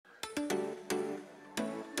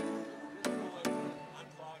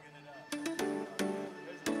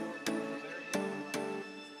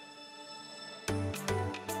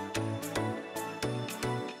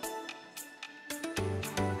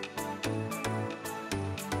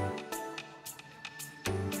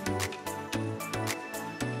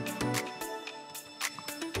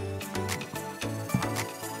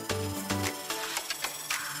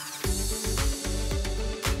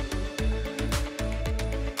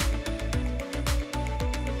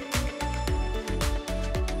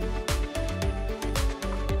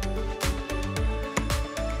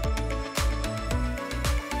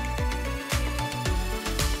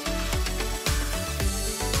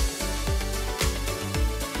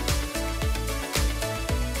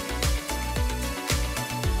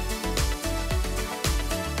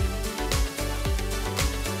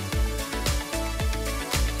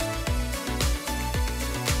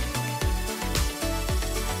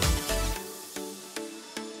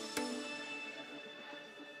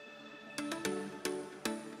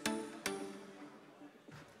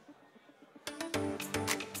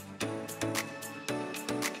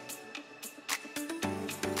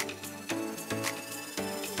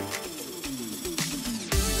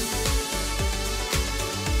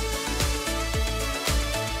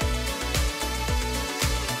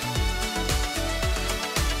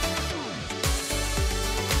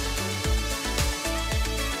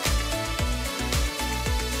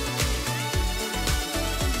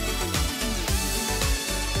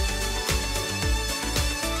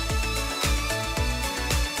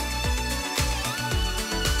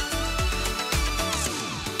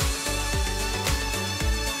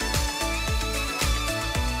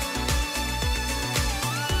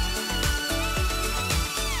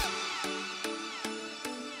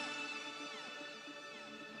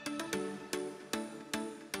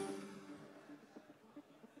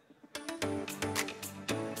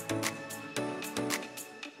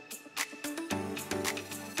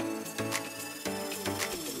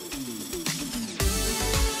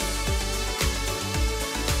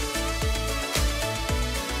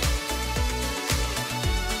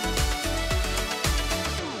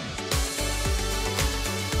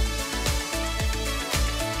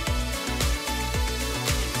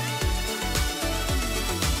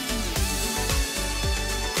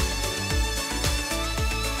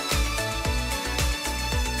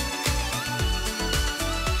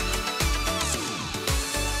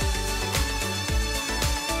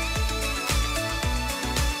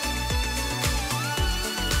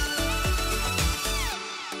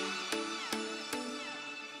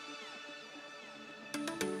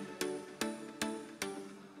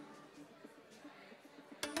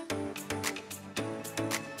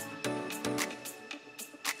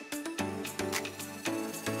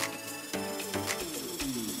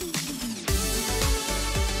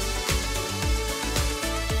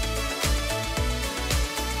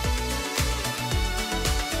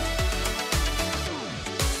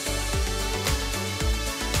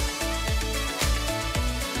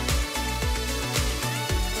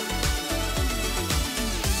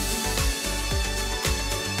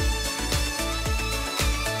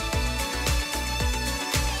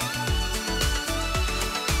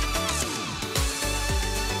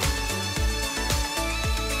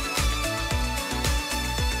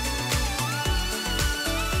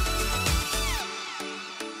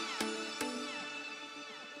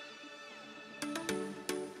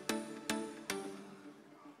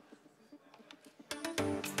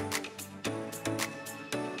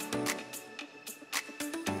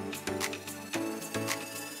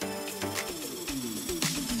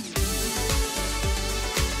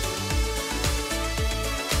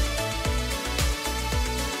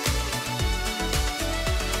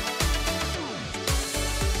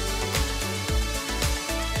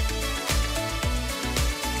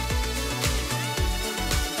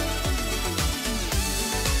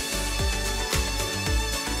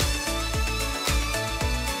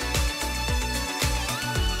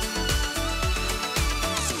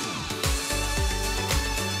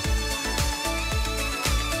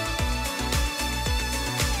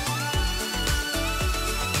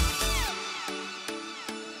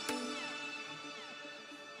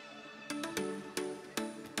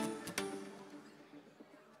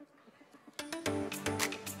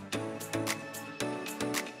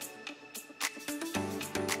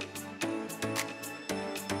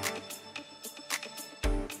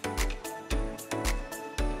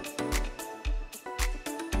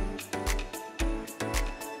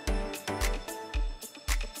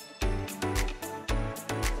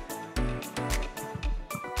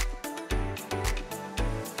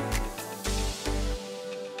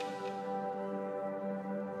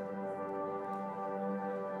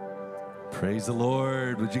Praise the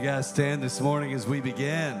Lord. Would you guys stand this morning as we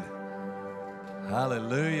begin?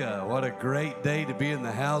 Hallelujah. What a great day to be in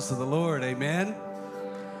the house of the Lord. Amen.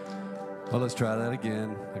 Well, let's try that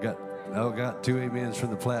again. I got two amens from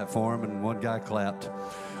the platform and one guy clapped.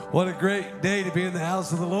 What a great day to be in the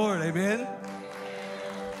house of the Lord. Amen.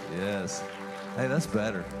 Yes. Hey, that's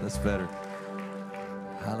better. That's better.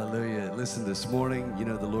 Hallelujah. Listen, this morning,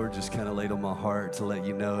 the Lord just kind of laid on my heart to let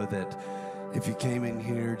you know that if you came in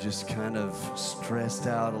here just kind of stressed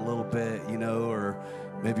out a little bit, or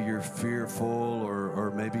maybe you're fearful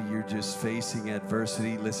or maybe you're just facing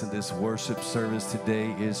adversity, listen, this worship service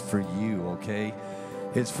today is for you, okay?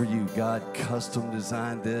 It's for you. God custom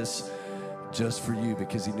designed this just for you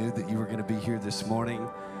because he knew that you were going to be here this morning.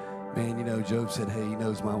 Man, Job said, hey, he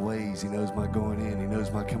knows my ways. He knows my going in. He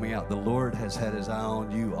knows my coming out. The Lord has had his eye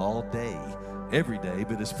on you all day, every day,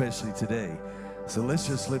 but especially today. So let's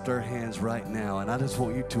just lift our hands right now, and I just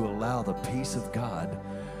want you to allow the peace of God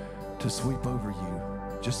to sweep over you.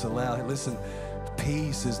 Just allow, listen,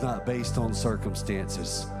 peace is not based on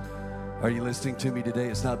circumstances. Are you listening to me today?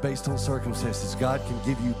 It's not based on circumstances. God can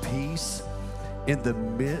give you peace in the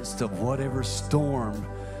midst of whatever storm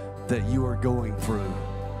that you are going through.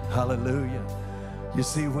 Hallelujah. You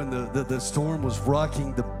see, when the storm was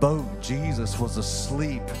rocking the boat, Jesus was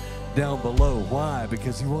asleep down below. Why?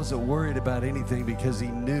 Because he wasn't worried about anything, because he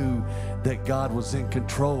knew that God was in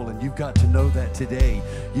control. And you've got to know that today.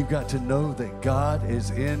 You've got to know that God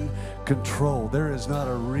is in control. There is not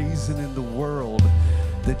a reason in the world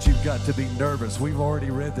that you've got to be nervous. We've already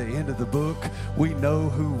read the end of the book. We know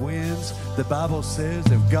who wins. The Bible says,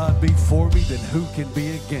 if God be for me, then who can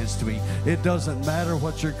be against me? It doesn't matter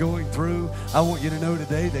what you're going through. I want you to know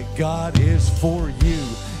today that God is for you.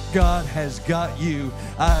 God has got you.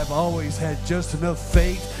 I have always had just enough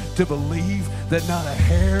faith to believe that not a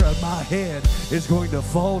hair of my head is going to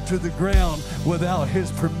fall to the ground without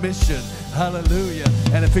his permission. Hallelujah.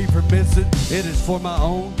 And if he permits it, it is for my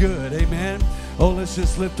own good. Amen. Oh, let's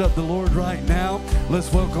just lift up the Lord right now.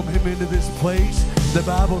 Let's welcome him into this place. The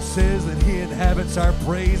Bible says that he inhabits our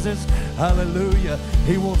praises. Hallelujah.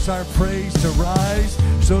 He wants our praise to rise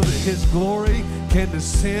so that his glory can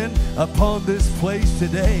descend upon this place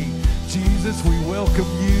today. Jesus, we welcome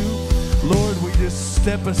you. Lord, we just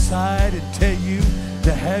step aside and tell you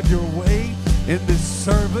to have your way in this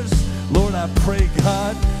service. Lord, I pray,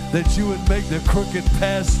 God, that you would make the crooked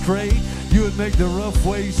path straight. You would make the rough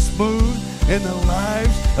ways smooth in the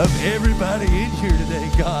lives of everybody in here today,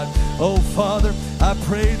 God. Oh, Father, I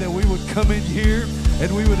pray that we would come in here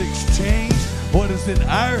and we would exchange what is in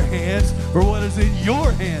our hands for what is in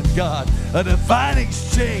your hands, God. A divine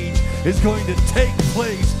exchange is going to take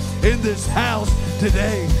place in this house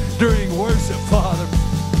today during worship, Father.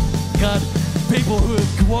 God, people who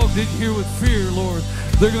have walked in here with fear, Lord,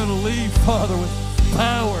 they're going to leave, Father, with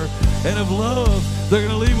power and of love. They're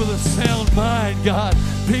going to leave with a sound mind, God.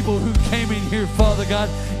 People who came in here, Father God,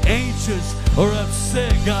 anxious or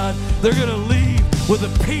upset, God, they're going to leave with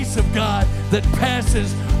the peace of God that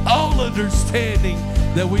passes all understanding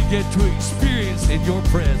that we get to experience in your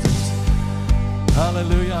presence.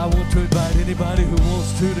 Hallelujah. I want to invite anybody who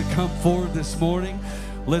wants to come forward this morning.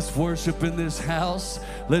 Let's worship in this house.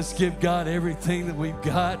 Let's give God everything that we've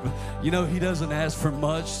got. He doesn't ask for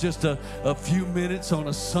much, just a few minutes on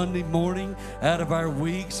a Sunday morning out of our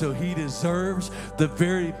week. So he deserves the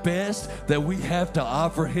very best that we have to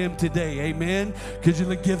offer him today. Amen. Could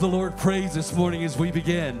you give the Lord praise this morning as we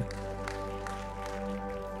begin?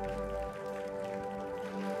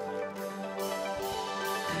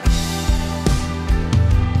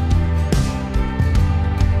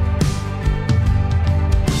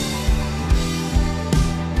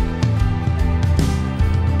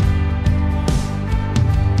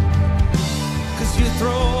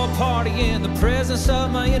 In the presence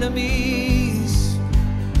of my enemies,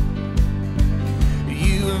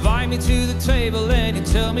 you invite me to the table and you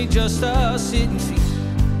tell me just to sit and feast.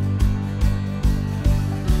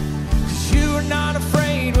 'Cause you are not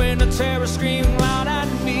afraid when the terror screaming loud at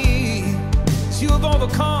me. 'Cause you have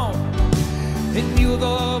overcome and you have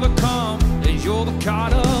overcome, and you're the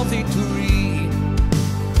God of victory.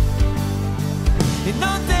 And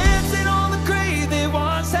I'm dancing on the grave that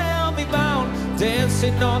once held me bound,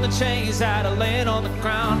 dancing on the chains that I laid on the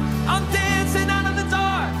ground. I'm dancing out of the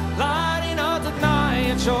dark, lighting up the night,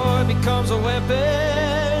 and joy becomes a weapon.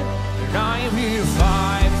 And I am here to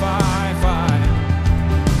fight, fight, fight.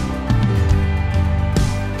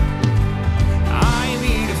 I am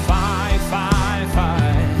here to fight, fight,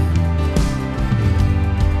 fight.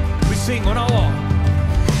 We sing when I walk,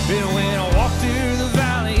 and when I walk through the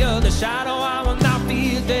valley of the shadow, I will not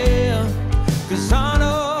be there. 'Cause I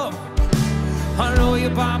know you're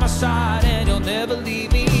by my side, and you'll never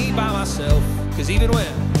leave me by myself. 'Cause even when,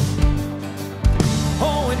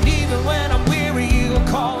 oh, and even when I'm weary, you are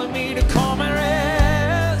calling me to calm and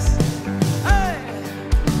rest. Hey.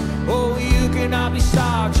 Oh, you cannot be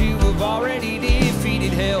stopped, you have already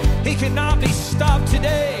defeated hell. It cannot be stopped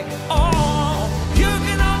today. Oh, you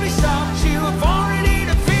cannot be stopped, you have already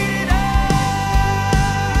defeated hell.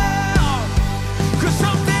 'Cause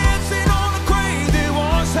I'm dancing on the grave that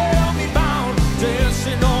once held me bound,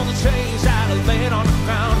 dancing on the chains that are laying on the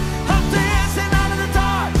ground. I'm dancing out of the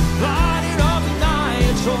dark, lighting up the night,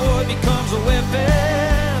 and joy becomes a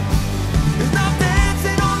weapon. And I'm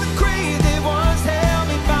dancing on the grave that once held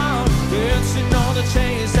me bound, dancing on the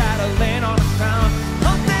chains that are laying on the ground.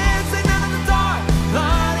 I'm dancing out of the dark,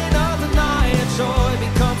 lighting up the night, and joy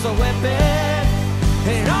becomes a weapon.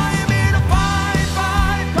 And I am here to fight,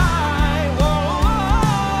 fight, fight. Whoa,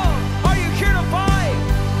 whoa. Are you here to fight?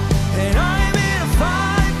 And I am here to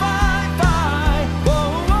fight, fight, fight. Whoa,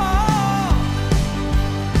 whoa.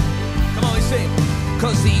 Come on, we sing.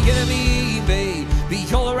 'Cause the enemy may be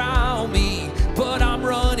all around me, but I'm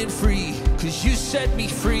running free. 'Cause you set me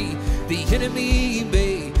free. The enemy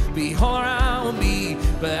may be all around me,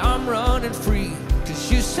 but I'm running free.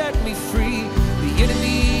 'Cause you set me free. The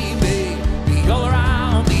enemy may be all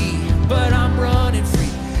around me, but I'm running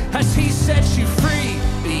free. As he sets you free,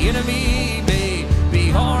 the enemy may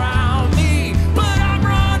be all around me, but I'm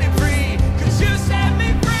running free. 'Cause you set me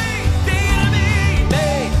free. The enemy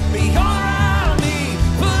may be all around me,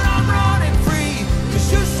 but I'm running free. 'Cause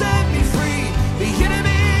you set me free. The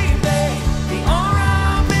enemy may be all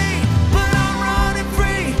around me, but I'm running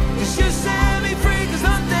free. 'Cause you set me free. 'Cause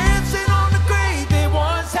I'm dancing on the grave that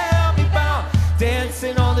once held me bound,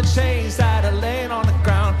 dancing on the chains that are laying on the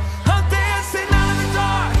ground. I'm dancing out of the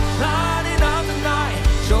dark, lighting up the night,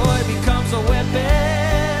 joy becomes a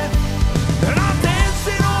weapon. And I'm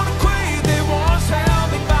dancing on the grave that once held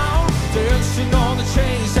me bound, dancing on the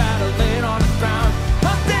chains that are laying on the ground.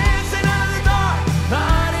 I'm dancing out of the dark,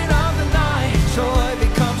 lighting up the night, joy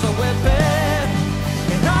becomes a weapon.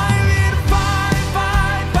 And I'm here to fight,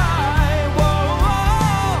 fight, fight. Whoa,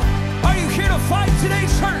 whoa. Are you here to fight today,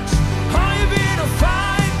 church? I'm here to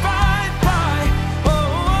fight, fight, fight. Whoa,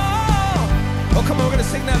 whoa. Oh, come on, we're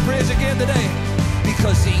gonna sing that bridge again today.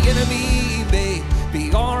 Because the enemy may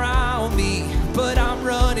be all around me, but I'm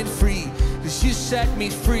running free. 'Cause you set me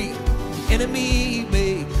free. The enemy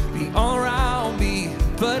may be all around me,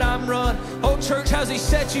 but I'm run. Oh, church, has he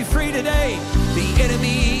set you free today? The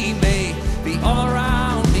enemy may be all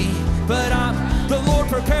around me, but the Lord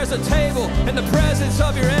prepares a table in the presence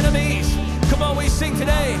of your enemies. Come on, we sing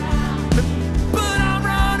today. But I'm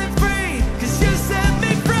running free, 'cause you set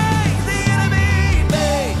me free. The enemy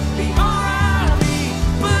may be all around me,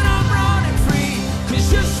 but I'm running free, 'cause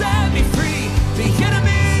you set me free. The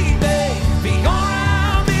enemy may be all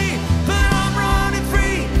around me, but I'm running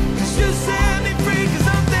free, 'cause you set me free. 'Cause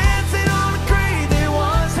I'm dancing on the grave that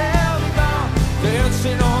once held me bound,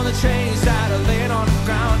 dancing on the chains that are laying on the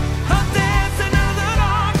ground. I'm dancing out of the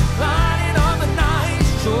dark, lighting on the night,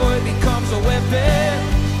 joy becomes a weapon.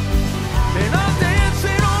 And I'm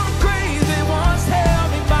dancing on the grave that once held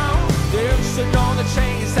me bound, dancing on the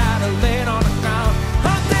chains that are laying on the ground.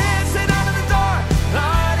 I'm dancing out of the dark,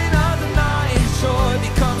 lighting up the night, joy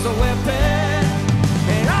becomes a weapon.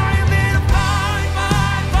 And I am here to fight,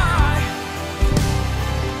 fight, fight.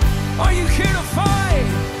 Are you here to fight?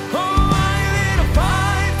 Oh, I am here to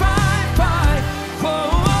fight, fight, fight. Whoa,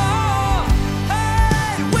 whoa.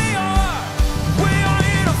 Hey, we are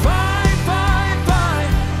here to fight, fight, fight.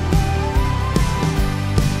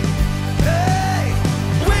 Hey,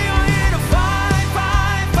 we are here to fight,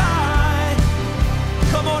 fight, fight.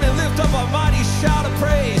 Come on and lift up a mighty shout of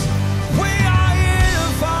praise. We are here to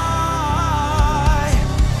fight.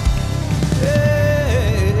 Yeah.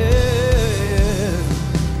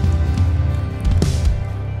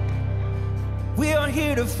 We are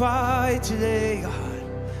here to fight today, God.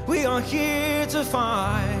 We are here to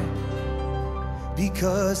fight.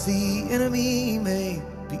 Because the enemy may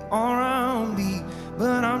be all around me,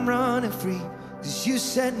 but I'm running free, 'cause you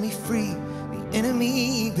set me free. The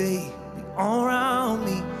enemy may be all around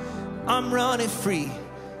me, I'm running free.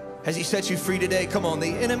 Has he set you free today? Come on.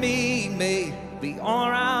 The enemy may be all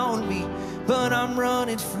around me, but I'm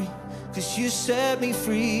running free, 'cause you set me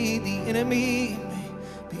free. The enemy may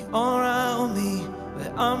be all around me,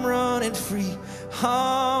 but I'm running free.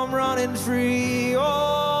 I'm running free,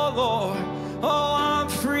 oh Lord. Oh, I'm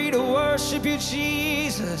free to worship you,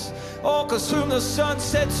 Jesus. Oh, 'cause whom the Son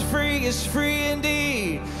sets free is free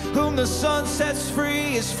indeed. Whom the Son sets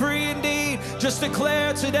free is free indeed. Just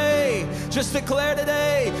declare today,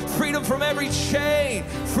 freedom from every chain,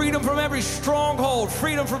 freedom from every stronghold,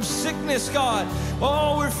 freedom from sickness, God.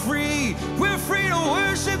 Oh, we're free to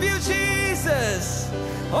worship you, Jesus.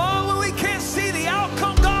 Oh, when we can't see the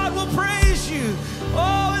outcome, God, we'll praise you.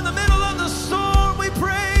 Oh, in the middle of the storm, we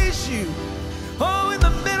praise you. Oh, in the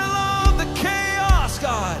middle of the chaos,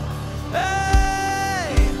 God.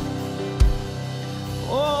 Hey!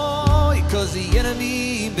 Oh, because the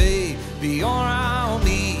enemy may be around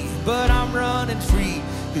me, but I'm running free,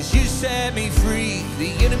 because you set me free.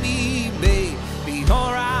 The enemy may be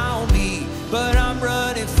around me, but I'm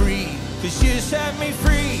running free, because you set me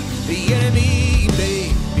free. The enemy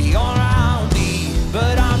may be around me,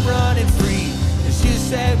 but I'm running free, because you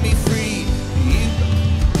set me free. You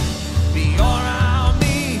be around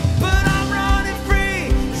me, but I'm running free,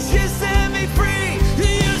 because you set me free.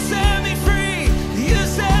 You set me free. You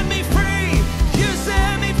set me free. You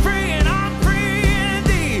set me free, and I'm free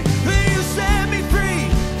indeed. You set me free.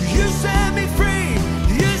 You set me free.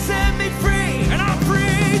 You set me free, and I'm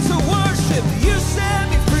free to worship. You set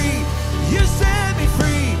me free. You set me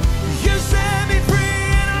free. You set me free,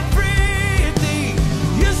 and I'm free indeed.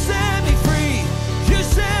 You set me free. You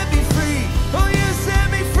set me free. Oh, you set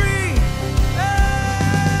me free.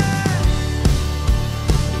 Hey.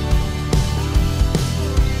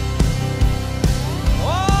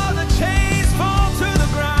 Oh, the chains fall to the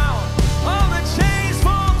ground. Oh, the chains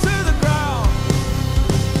fall to the ground.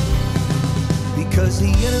 Because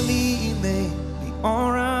the enemy may be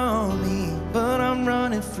around me, but I'm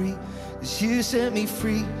running free, 'cause you set me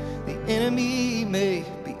free. The enemy may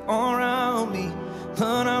be around me,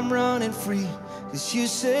 but I'm running free, 'cause you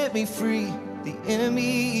set me free. The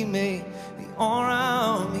enemy may be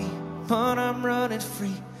around me, but I'm running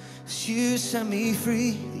free, 'cause you set me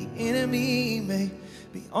free. The enemy may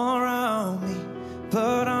be around me,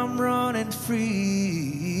 but I'm running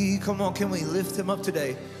free. Come on, can we lift him up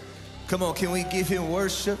today? Come on, can we give him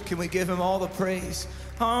worship? Can we give him all the praise?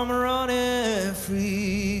 I'm running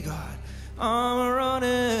free, God. I'm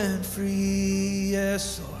running free.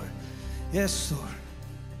 Yes, Lord. Yes, Lord.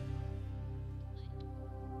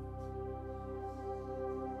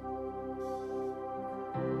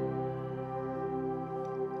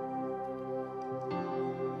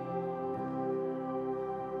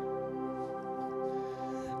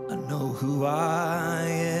 I know who I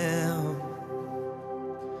am,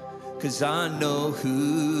 'cause I know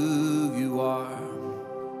who you are.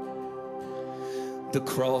 The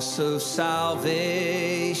cross of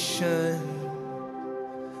salvation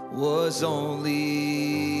was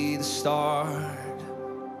only the start.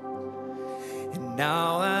 And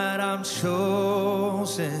now that I'm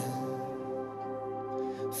chosen,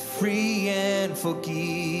 free and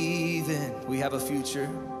forgiven, we have a future.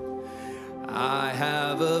 I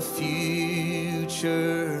have a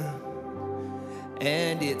future,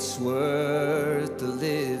 and it's worth the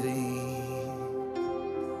living.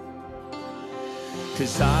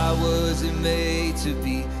 'Cause I wasn't made to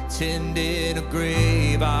be tending a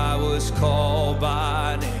grave. I was called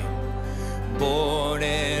by name, born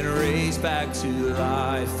and raised back to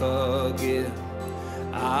life again.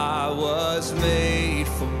 I was made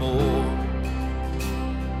for more.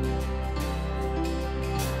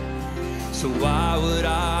 So why would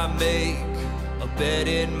I make a bed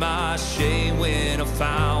in my shame when a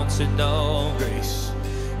fountain of grace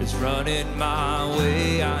is running my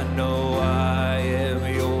way? I know I am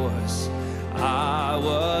yours. I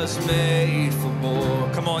was made for more.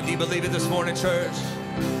 Come on, do you believe it this morning, church?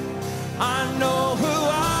 I know who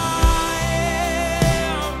I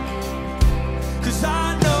am, 'cause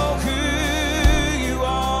I know who you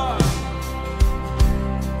are.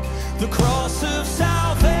 The cross of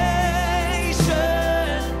salvation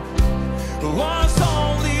was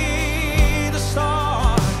only the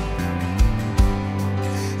start.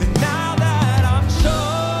 And now that I'm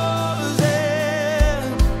chosen,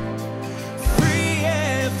 free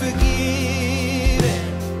and forgiven,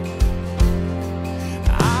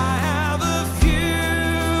 I have a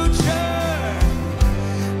future,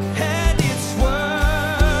 and it's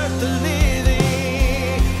worth the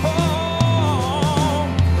living. Oh,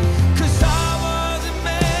 'cause I wasn't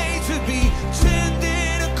made to be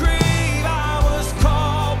tending a grave. I was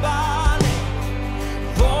called by name,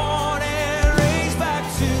 born and raised back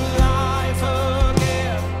to life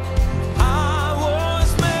again. I was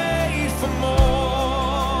made for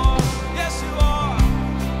more. Yes, you are.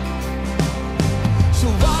 So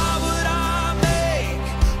why would I make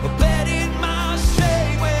a bed in my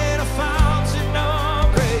shame when a fountain of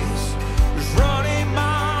grace is running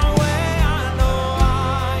my way?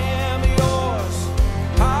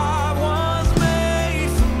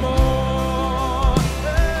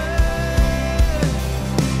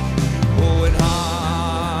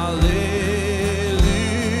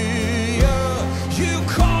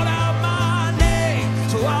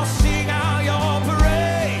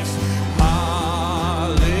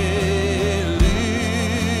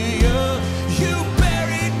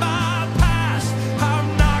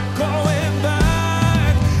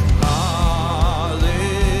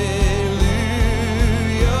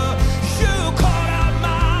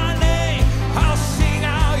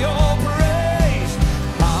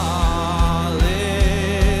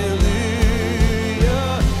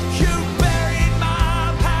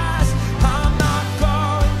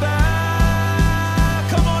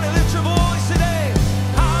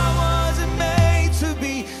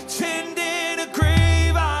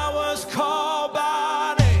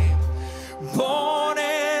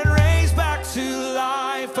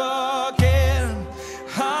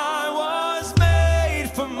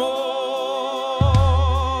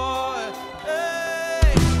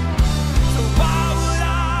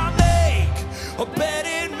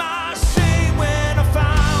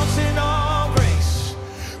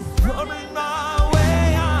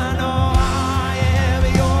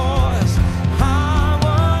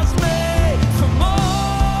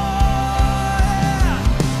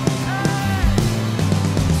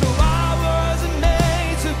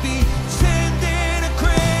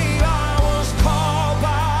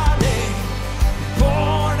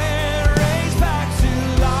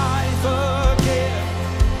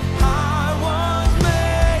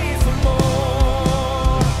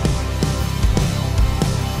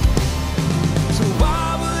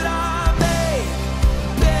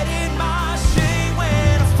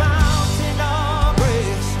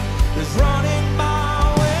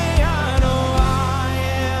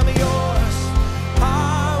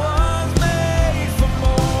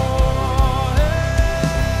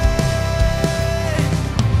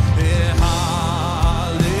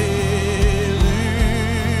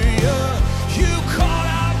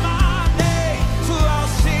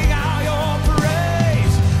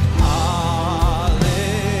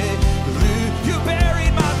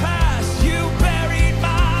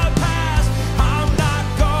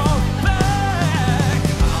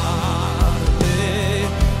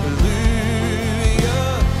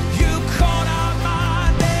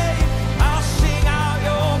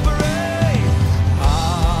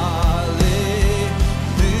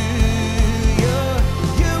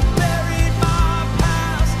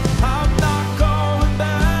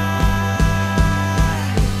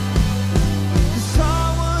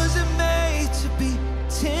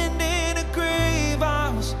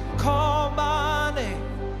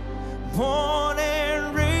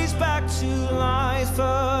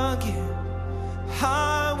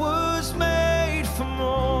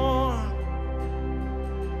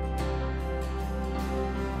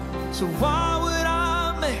 So why would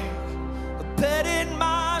I make a bed in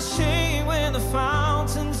my shame when the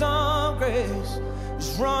fountains of grace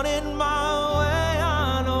is running my way?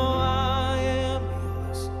 I know I am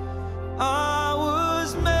yours. I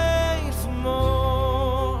was made for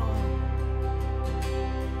more.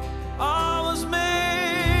 I was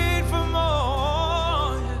made for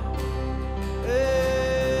more.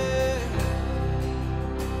 Yeah.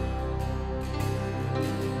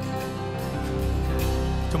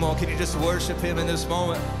 Come on, can you just worship him in this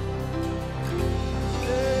moment?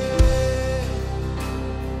 Yeah.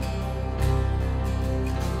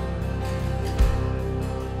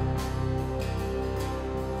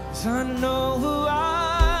 'Cause I know who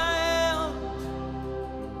I am.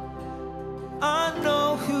 I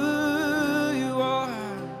know who you are.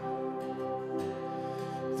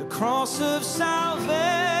 The cross of salvation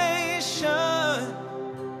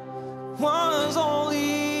was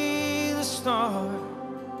only the start.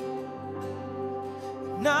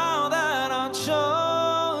 Now that I'm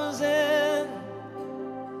chosen,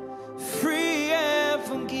 free and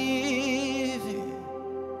forgiven,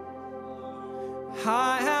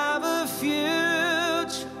 I have a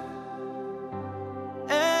future,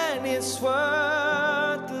 and it's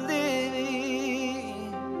worth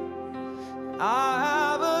living. I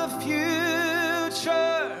have a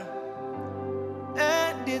future,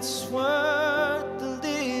 and it's worth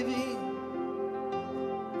living.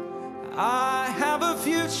 I have a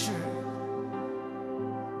future,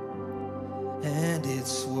 and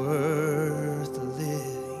it's worth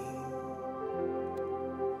living.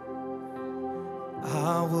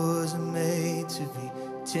 I was made to be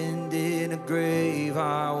tended in a grave.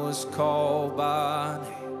 I was called by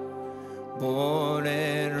name, born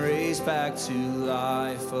and raised back to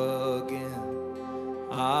life again.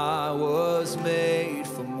 I was made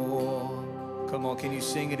for more. Come on, can you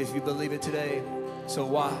sing it if you believe it today? So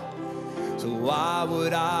why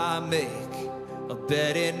would I make a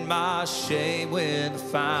bed in my shame when the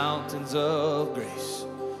fountains of grace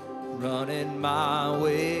running my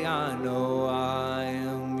way? I know I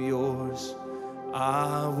am yours.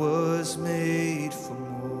 I was made for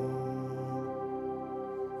more.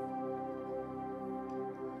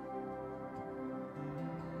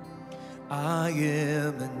 I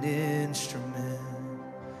am an instrument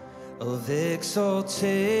of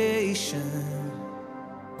exaltation,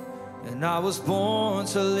 and I was born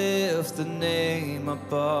to lift the name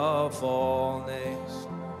above all names.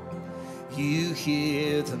 You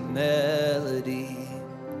hear the melody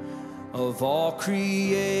of all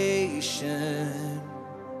creation,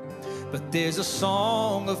 but there's a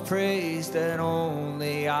song of praise that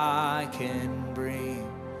only I can bring.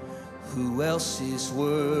 Who else is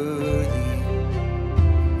worthy?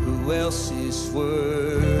 Who else is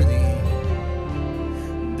worthy?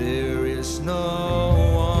 There is no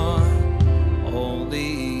one, only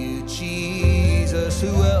you, Jesus.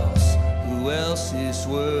 Who else? Who else is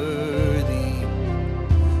worthy?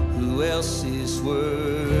 Who else is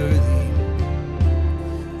worthy?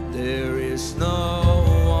 There is no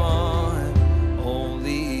one,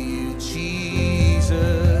 only you,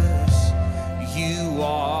 Jesus. You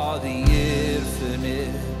are the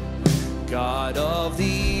infinite God of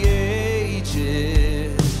the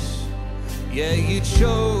ages. Yeah, you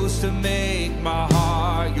chose to make my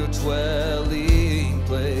heart your dwelling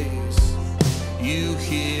place. You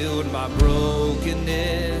healed my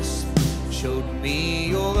brokenness, showed me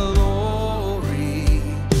your glory.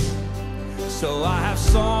 So I have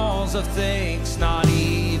songs of thanks not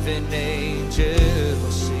even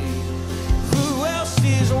angels sing. Who else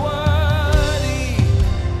is worthy?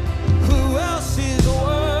 Who else is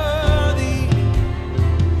worthy?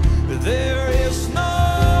 There is no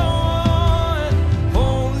one,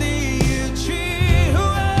 only you, Jesus. Who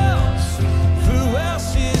else? Who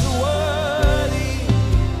else is worthy?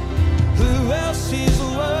 Who else is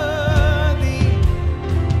worthy?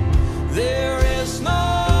 There is no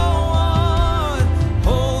one,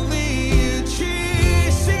 only you,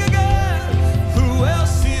 Jesus. Sing again. Who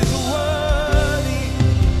else is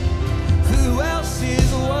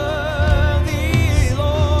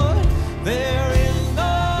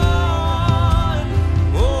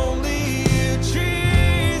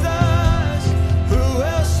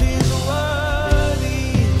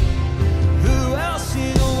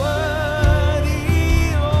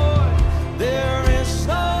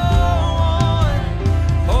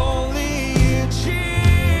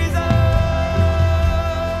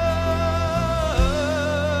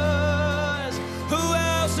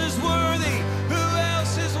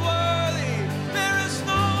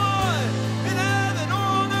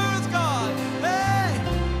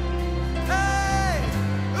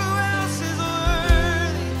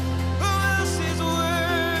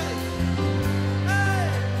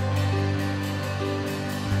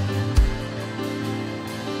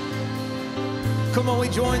Come on, we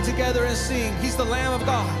join together and sing. He's the Lamb of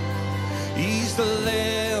God. He's the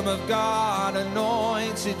Lamb of God,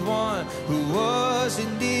 anointed one, who was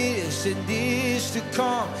and is to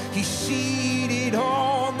come. He's seated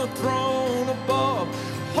on the throne above.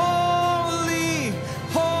 Holy,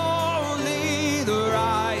 holy, the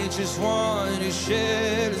righteous one who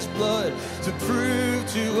shed his blood to prove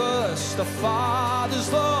to us the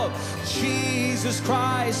Father's love. Jesus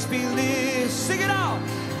Christ be lifted. Sing it out.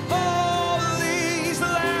 Holy, he's the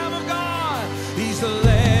Lamb of God. He's the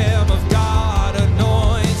Lamb of God,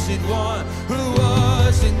 anointed one, who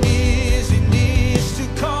was and is to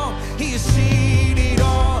come. He is seated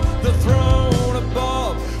on the throne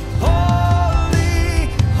above. Holy,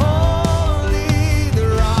 holy, the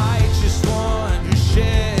righteous one who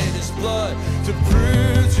shed his blood to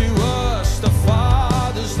prove to us the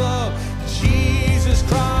Father's love. Jesus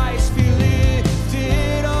Christ be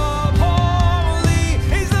lifted up. Holy,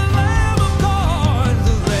 he's the Lamb of God,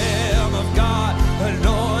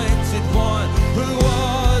 anointed one, who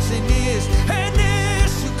was and is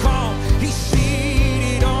to come. He's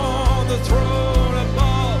seated on the throne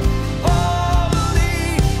above.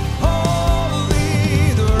 Holy,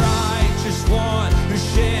 holy, the righteous one who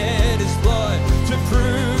shed his blood to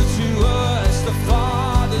prove to us the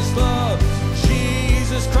Father's love.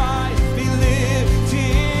 Jesus Christ be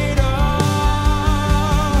lifted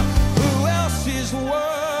up. Who else is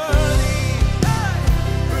worthy?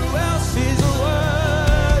 Who else is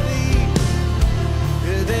worthy?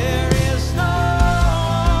 There is no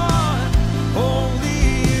one, only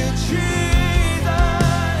you, Jesus.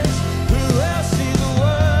 Who else is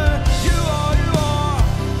worthy? You are.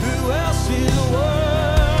 Who else is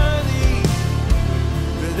worthy?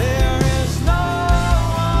 There is no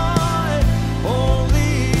one,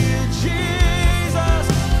 only you, Jesus.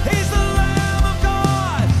 He's the Lamb of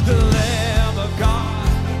God,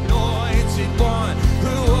 anointed one,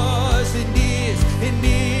 who was and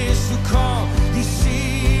is to come. He's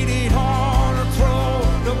seated on a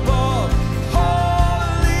throne above.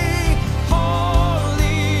 Holy,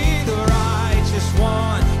 holy, the righteous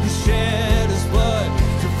one who shed his blood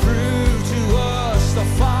to prove to us the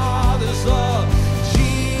Father's love.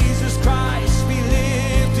 Jesus Christ be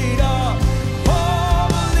lifted up.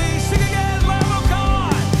 Holy, sing again, Lamb of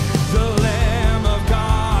God, the Lamb of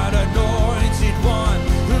God, anointed one,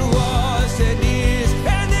 who was and is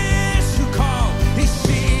to come. He's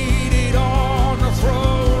seated on the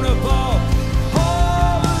throne above.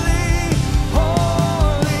 Holy,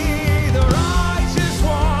 holy, the righteous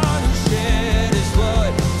one who shed his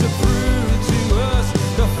blood to prove to us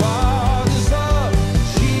the Father's love.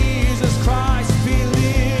 Jesus Christ be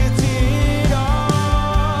lifted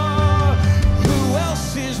up. Who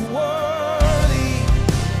else is worthy?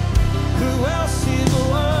 Who else is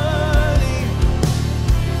worthy?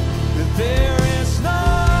 There is no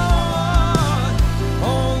one,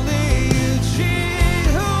 only you,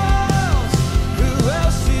 Jesus. Who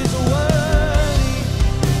else is worthy?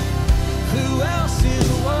 Who else is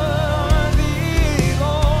worthy,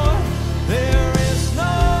 Lord? There is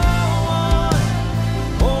no one,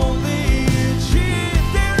 only you, Jesus.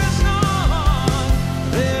 There is none.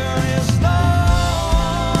 There is no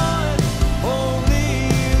one, only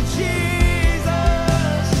you,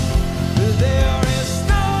 Jesus. There is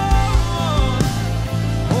no one,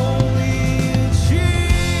 only you, Jesus.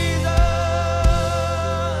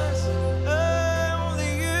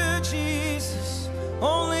 Only you, Jesus.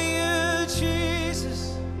 Only you, Jesus.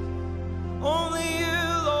 Only you,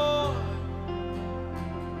 Lord.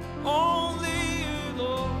 Only you,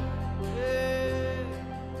 Lord. Yeah.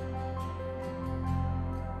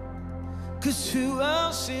 'Cause who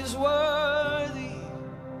else is worthy?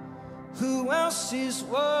 Who else is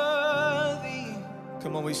worthy?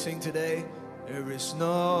 Come on, we sing today. There is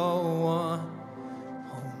no one,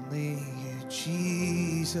 only you,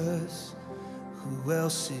 Jesus. Who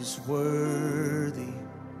else is worthy?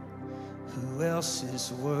 Who else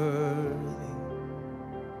is worthy?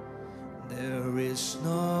 There is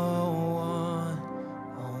no one,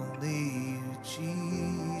 only you,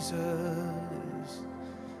 Jesus.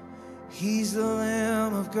 He's the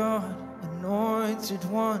Lamb of God, anointed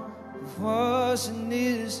one, who was and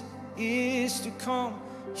is to come.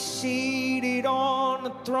 He's seated on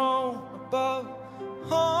the throne above.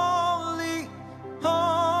 Holy,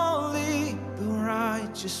 holy, the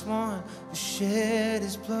righteous one who shed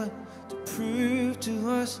his blood to prove to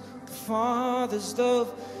us the Father's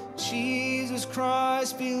love. Jesus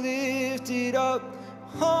Christ be lifted up.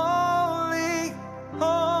 Holy,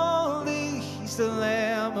 holy, he's the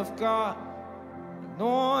Lamb of God,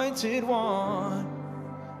 anointed one,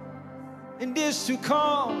 and is to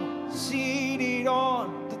come, seated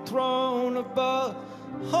on the throne above.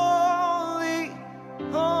 Holy,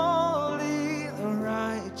 holy, the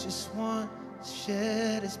righteous one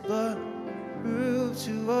shed his blood, prove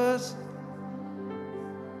to us.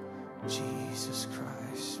 Jesus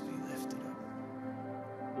Christ be lifted up.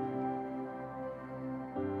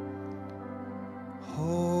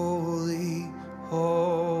 Holy,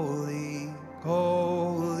 holy,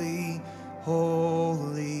 holy,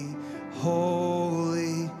 holy,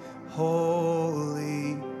 holy,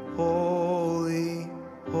 holy, holy, holy,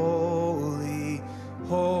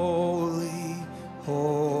 holy,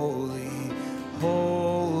 holy, holy,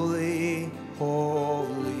 holy, holy,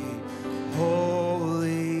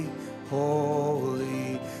 holy, holy,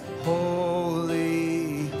 holy,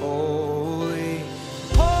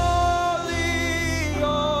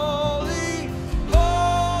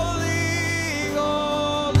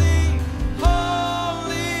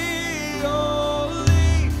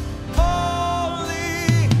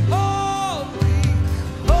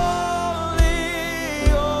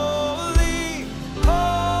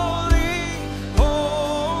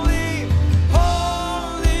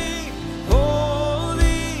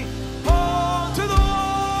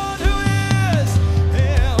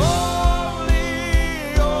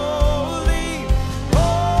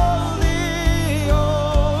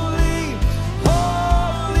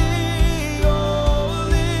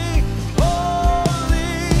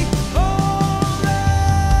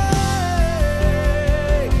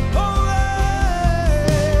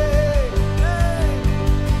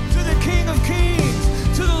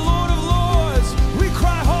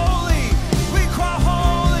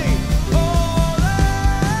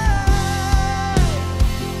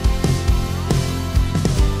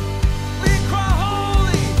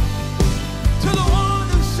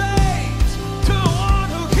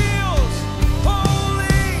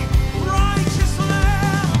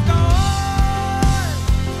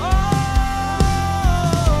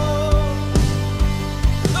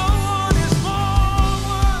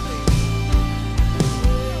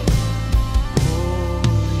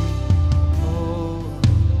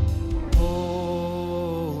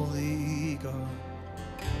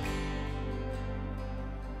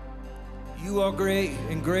 You are great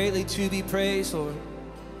and greatly to be praised, Lord.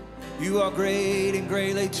 You are great and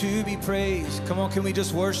greatly to be praised. Come on, can we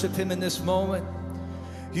just worship him in this moment?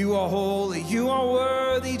 You are holy, you are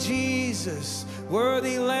worthy, Jesus,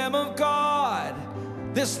 worthy Lamb of God.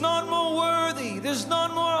 There's none more worthy, there's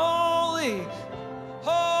none more holy.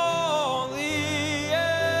 Holy,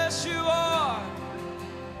 yes, you are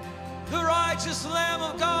the righteous Lamb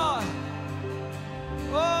of God.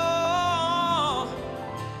 Oh,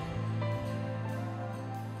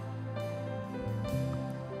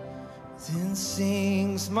 then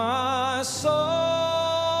sings my soul,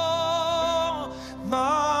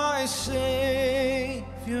 my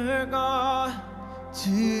Savior God,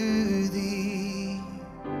 to thee.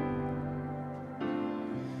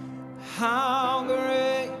 How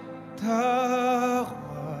great thou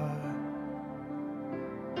art,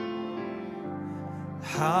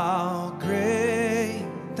 how great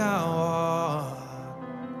thou art.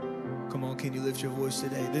 Come on, can you lift your voice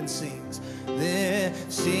today? Then sings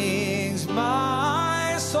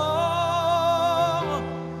my soul,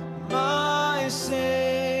 my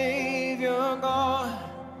Savior God,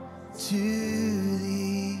 to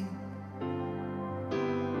thee.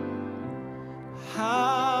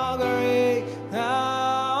 How great thou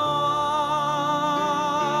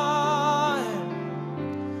art,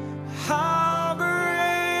 how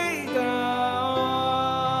great thou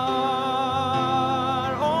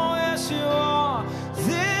art. Oh, yes, you are.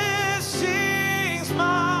 This sings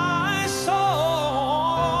my soul,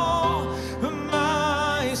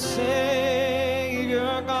 my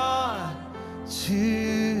Savior God,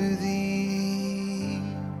 to thee.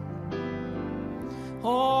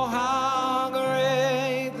 Oh, how great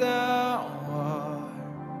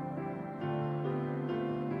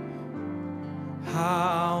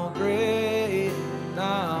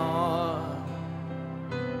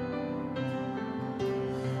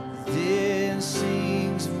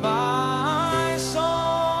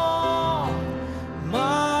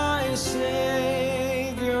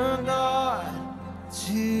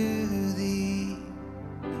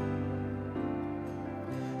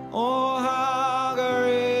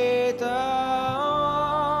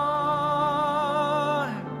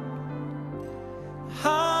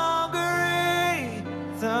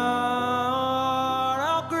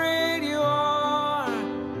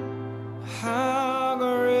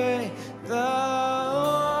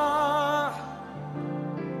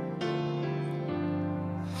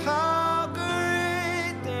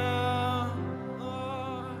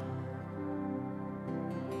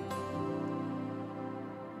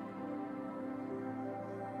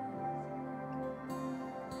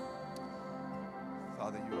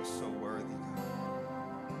Father, you are so worthy, God.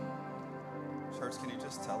 Church, can you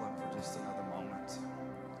just tell him for just another moment?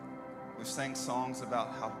 We've sang songs about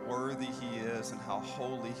how worthy he is and how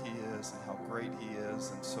holy he is and how great he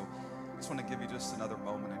is. And so I just want to give you just another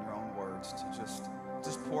moment in your own words to just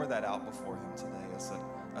pour that out before him today as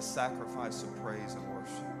a sacrifice of praise and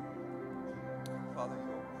worship. Father,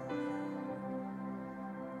 you are worthy.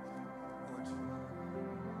 Lord, you are.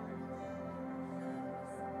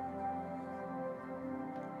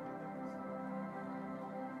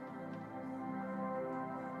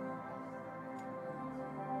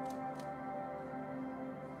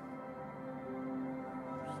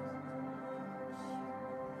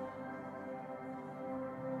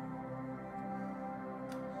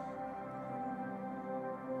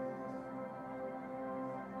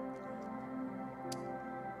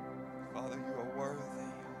 Father, you are worthy.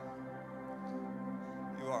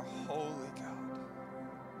 You are holy, God.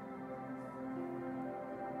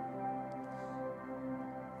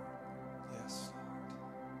 Yes,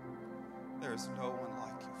 Lord. There is no one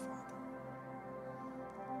like you, Father.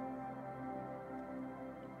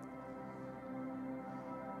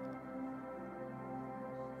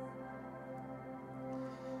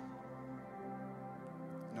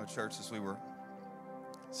 You know, church, as we were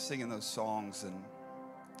singing those songs, and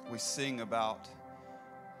we sing about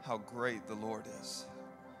how great the Lord is,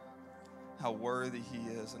 how worthy he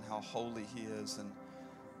is, and how holy he is. And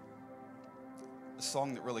the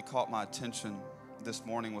song that really caught my attention this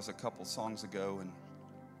morning was a couple songs ago. And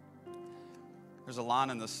there's a line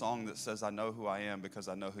in the song that says, I know who I am because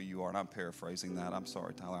I know who you are. And I'm paraphrasing that. I'm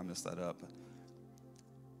sorry, Tyler, I messed that up.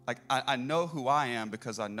 Like, I know who I am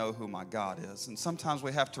because I know who my God is. And sometimes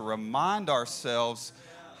we have to remind ourselves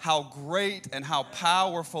how great and how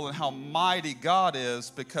powerful and how mighty God is,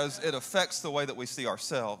 because it affects the way that we see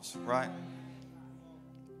ourselves, right?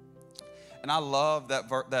 And I love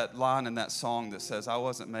that line in that song that says, I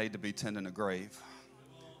wasn't made to be tending a grave.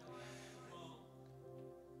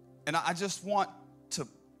 And I just want to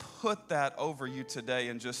put that over you today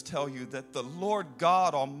and just tell you that the Lord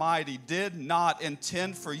God Almighty did not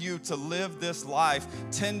intend for you to live this life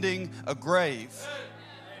tending a grave.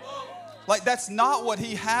 Like, that's not what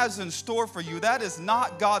he has in store for you. That is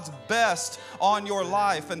not God's best on your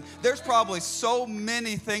life. And there's probably so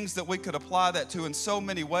many things that we could apply that to in so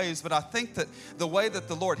many ways. But I think that the way that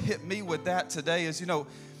the Lord hit me with that today is, I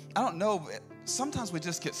don't know, sometimes we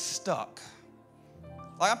just get stuck.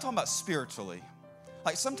 Like, I'm talking about spiritually.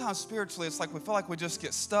 Like, sometimes spiritually, it's like we feel like we just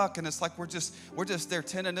get stuck, and it's like we're just there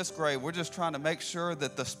tending this grave. We're just trying to make sure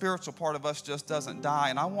that the spiritual part of us just doesn't die.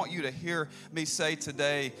 And I want you to hear me say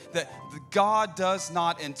today that God does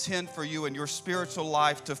not intend for you in your spiritual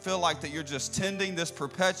life to feel like that you're just tending this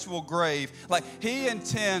perpetual grave. Like, he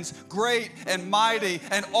intends great and mighty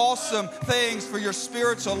and awesome things for your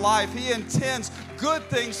spiritual life. He intends good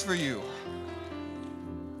things for you.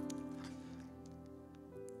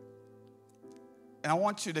 And I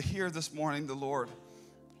want you to hear this morning the Lord.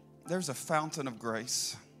 There's a fountain of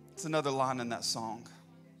grace. It's another line in that song.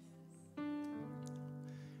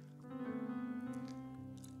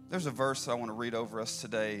 There's a verse that I want to read over us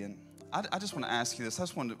today. And I just want to ask you this. I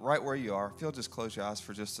just want to, right where you are, if you'll just close your eyes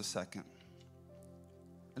for just a second.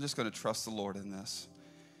 I'm just going to trust the Lord in this.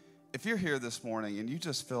 If you're here this morning and you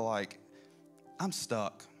just feel like, I'm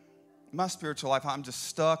stuck. In my spiritual life, I'm just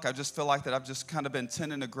stuck. I just feel like that I've just kind of been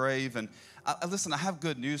tending a grave. And listen, I have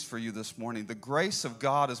good news for you this morning. The grace of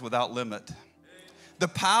God is without limit. The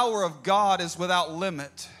power of God is without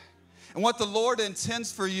limit. And what the Lord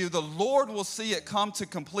intends for you, the Lord will see it come to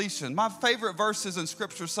completion. My favorite verses in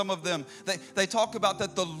Scripture, some of them, they talk about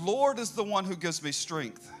that the Lord is the one who gives me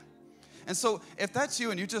strength. And so if that's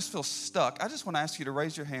you and you just feel stuck, I just want to ask you to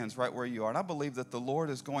raise your hands right where you are. And I believe that the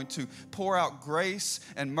Lord is going to pour out grace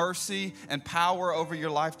and mercy and power over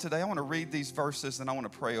your life today. I want to read these verses and I want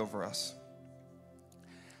to pray over us.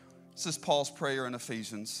 This is Paul's prayer in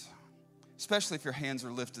Ephesians. Especially if your hands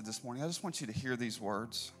are lifted this morning, I just want you to hear these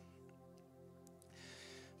words.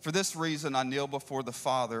 For this reason I kneel before the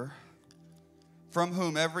Father, from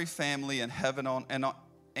whom every family in heaven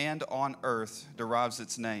and on earth derives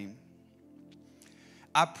its name.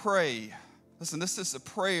 I pray, listen, this is a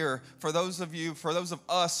prayer for those of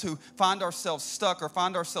us who find ourselves stuck or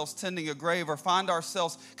find ourselves tending a grave or find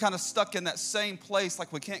ourselves kind of stuck in that same place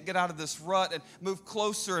like we can't get out of this rut and move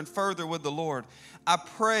closer and further with the Lord. I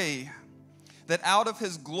pray that out of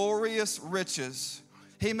his glorious riches,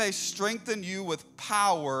 he may strengthen you with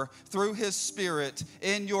power through his Spirit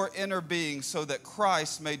in your inner being so that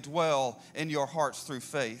Christ may dwell in your hearts through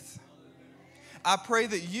faith. I pray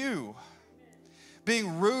that you,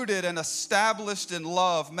 being rooted and established in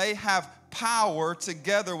love, may have power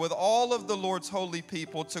together with all of the Lord's holy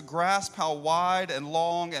people to grasp how wide and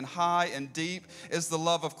long and high and deep is the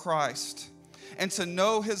love of Christ, and to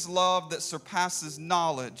know his love that surpasses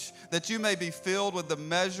knowledge, that you may be filled with the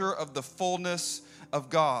measure of the fullness of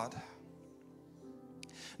God.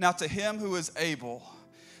 Now to him who is able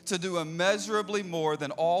to do immeasurably more than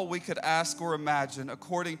all we could ask or imagine,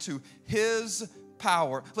 according to his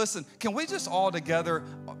power. Listen, can we just all together,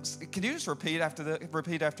 can you just repeat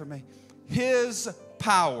after me? His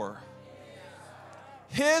power.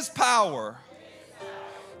 His power.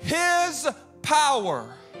 His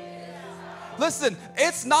power. Listen,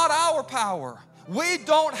 it's not our power. We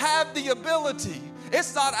don't have the ability.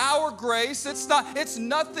 It's not our grace. It's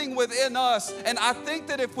nothing within us. And I think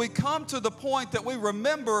that if we come to the point that we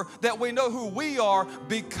remember that we know who we are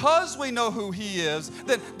because we know who he is,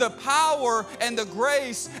 then the power and the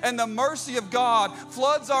grace and the mercy of God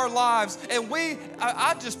floods our lives. And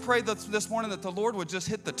I just pray that this morning that the Lord would just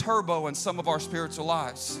hit the turbo in some of our spiritual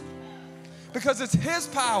lives, because it's his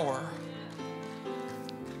power.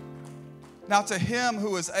 Now to him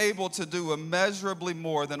who is able to do immeasurably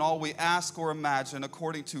more than all we ask or imagine,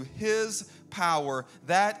 according to his power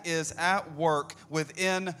that is at work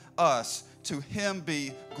within us, to him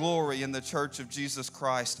be glory in the church of Jesus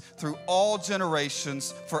Christ through all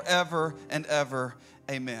generations, forever and ever.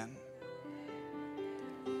 Amen.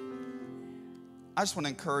 I just want to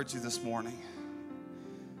encourage you this morning.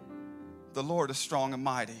 The Lord is strong and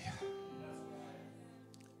mighty.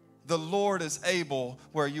 The Lord is able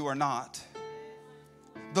where you are not.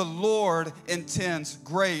 The Lord intends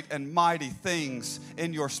great and mighty things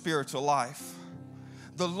in your spiritual life.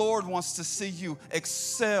 The Lord wants to see you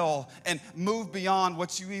excel and move beyond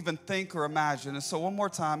what you even think or imagine. And so one more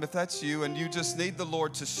time, if that's you and you just need the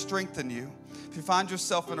Lord to strengthen you, if you find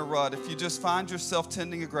yourself in a rut, if you just find yourself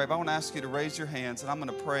tending a grave, I want to ask you to raise your hands, and I'm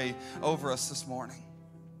going to pray over us this morning.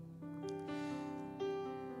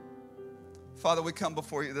 Father, we come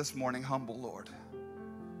before you this morning humble, Lord.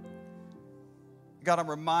 God, I'm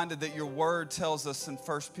reminded that your word tells us in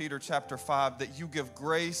 1 Peter chapter 5 that you give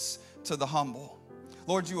grace to the humble.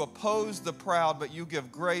 Lord, you oppose the proud, but you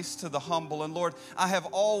give grace to the humble. And Lord, I have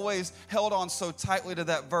always held on so tightly to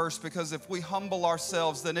that verse, because if we humble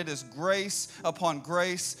ourselves, then it is grace upon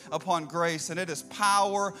grace upon grace, and it is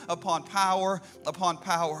power upon power upon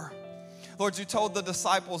power. Lord, you told the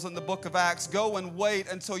disciples in the book of Acts, go and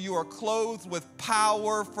wait until you are clothed with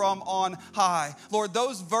power from on high. Lord,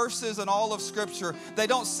 those verses in all of Scripture, they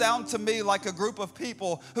don't sound to me like a group of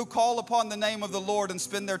people who call upon the name of the Lord and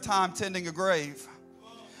spend their time tending a grave.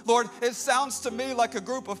 Lord, it sounds to me like a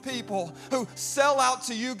group of people who sell out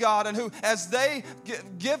to you, God, and who, as they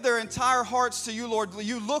give their entire hearts to you, Lord,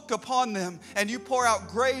 you look upon them and you pour out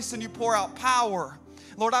grace and you pour out power.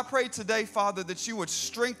 Lord, I pray today, Father, that you would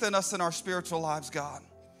strengthen us in our spiritual lives, God.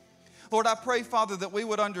 Lord, I pray, Father, that we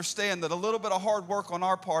would understand that a little bit of hard work on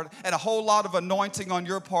our part and a whole lot of anointing on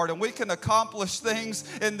your part, and we can accomplish things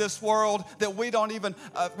in this world that we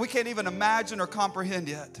can't even imagine or comprehend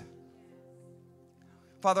yet.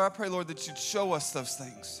 Father, I pray, Lord, that you'd show us those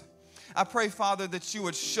things. I pray, Father, that you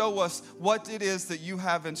would show us what it is that you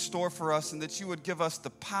have in store for us, and that you would give us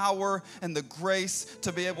the power and the grace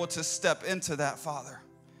to be able to step into that, Father.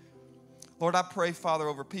 Lord, I pray, Father,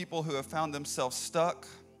 over people who have found themselves stuck.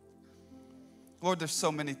 Lord, there's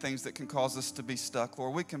so many things that can cause us to be stuck.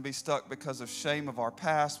 Lord, we can be stuck because of shame of our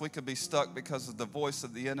past. We could be stuck because of the voice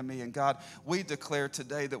of the enemy. And God, we declare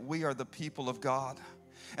today that we are the people of God,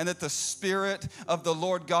 and that the Spirit of the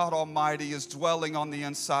Lord God Almighty is dwelling on the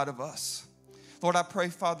inside of us. Lord, I pray,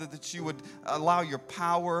 Father, that you would allow your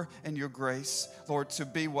power and your grace, Lord, to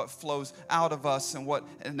be what flows out of us and what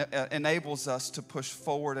enables us to push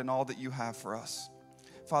forward in all that you have for us.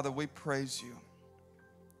 Father, we praise you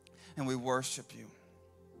and we worship you.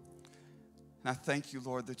 And I thank you,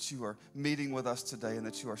 Lord, that you are meeting with us today and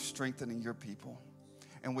that you are strengthening your people.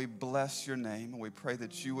 And we bless your name, and we pray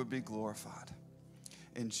that you would be glorified.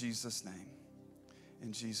 In Jesus' name.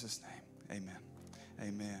 In Jesus' name. Amen.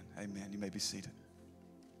 Amen. Amen. You may be seated.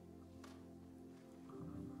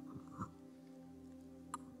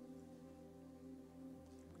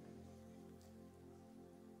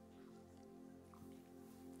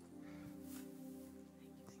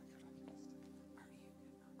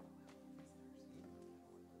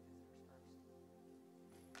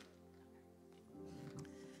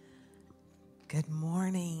 Good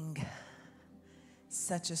morning.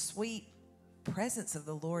 Such a sweet presence of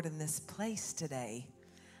the Lord in this place today.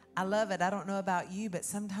 I love it. I don't know about you, but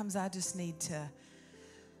sometimes I just need to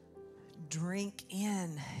drink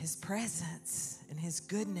in his presence and his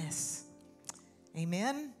goodness.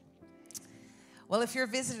 Amen. Well, if you're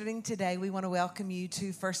visiting today, we want to welcome you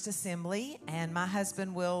to First Assembly, and my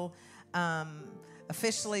husband will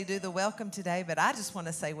officially do the welcome today, but I just want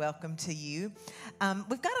to say welcome to you.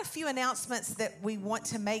 We've got a few announcements that we want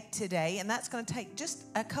to make today, and that's going to take just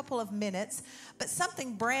a couple of minutes, but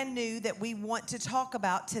something brand new that we want to talk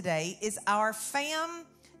about today is our fam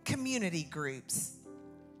community groups.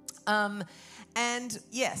 And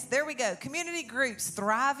yes, there we go, community groups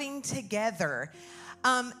thriving together.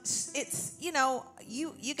 It's,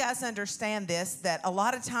 you guys understand this, that a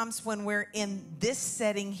lot of times when we're in this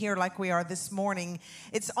setting here like we are this morning,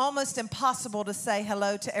 it's almost impossible to say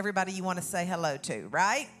hello to everybody you want to say hello to,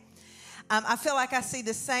 right? I feel like I see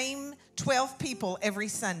the same 12 people every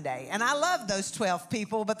Sunday, and I love those 12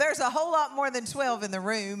 people, but there's a whole lot more than 12 in the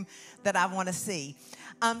room that I want to see.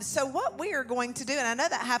 So what we are going to do, and I know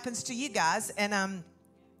that happens to you guys, and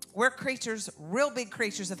we're creatures, real big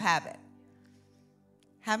creatures of habit.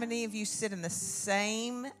 How many of you sit in the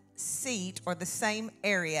same seat or the same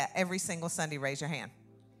area every single Sunday? Raise your hand.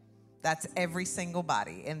 That's every single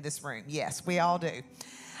body in this room. Yes, we all do.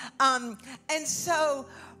 And so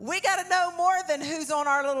we got to know more than who's on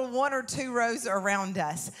our little 1 or 2 rows around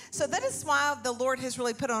us. So that is why the Lord has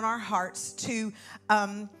really put on our hearts to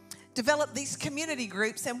develop these community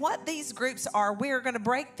groups. And what these groups are, we are going to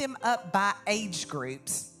break them up by age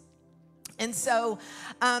groups. And so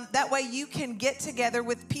that way you can get together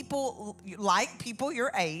with people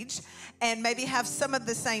your age and maybe have some of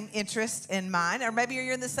the same interests in mind, or maybe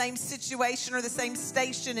you're in the same situation or the same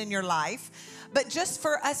station in your life. But just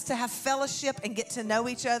for us to have fellowship and get to know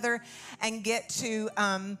each other and get to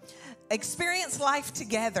experience life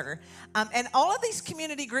together. And all of these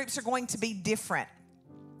community groups are going to be different.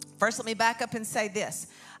 First, let me back up and say this.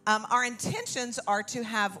 Our intentions are to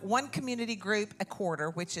have one community group a quarter,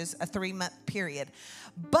 which is a 3-month period.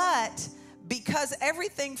 But because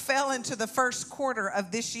everything fell into the first quarter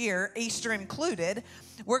of this year, Easter included,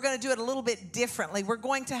 we're going to do it a little bit differently. We're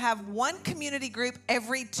going to have one community group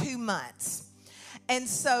every 2 months. And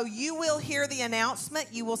so you will hear the announcement.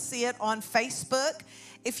 You will see it on Facebook.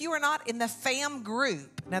 If you are not in the fam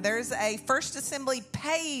group, now there's a First Assembly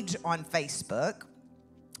page on Facebook,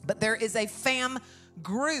 but there is a fam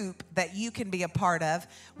group that you can be a part of,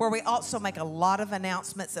 where we also make a lot of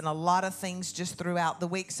announcements and a lot of things just throughout the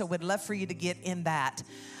week. So we'd love for you to get in that.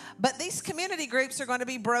 But these community groups are going to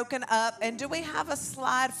be broken up. And do we have a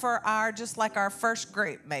slide for our first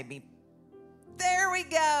group, maybe? There we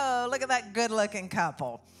go. Look at that good looking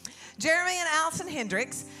couple, Jeremy and Allison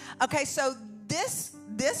Hendricks. Okay, so this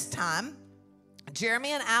time,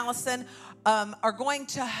 Jeremy and Allison are going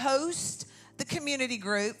to host the community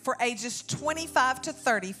group for ages 25 to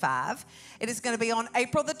 35. It is going to be on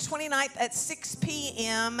April the 29th at 6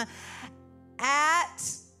 p.m. at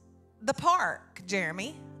the park.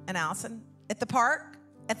 Jeremy and Allison, at the park?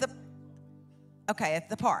 At the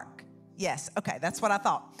park. Yes, okay, that's what I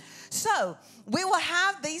thought. So we will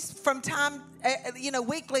have these from time,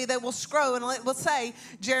 weekly. They will scroll and it will say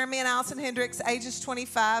Jeremy and Allison Hendricks, ages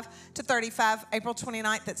 25 to 35, April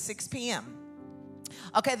 29th at 6 p.m.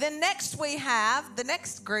 Okay, then the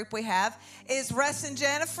next group we have is Russ and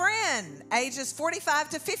Jana Friend, ages 45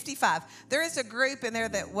 to 55. There is a group in there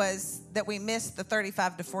that we missed, the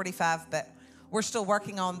 35 to 45, but we're still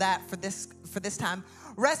working on that for this time.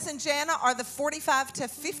 Russ and Jana are the 45 to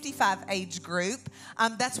 55 age group.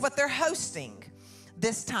 That's what they're hosting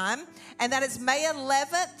this time, and that is May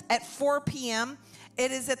 11th at 4 p.m.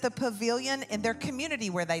 It is at the pavilion in their community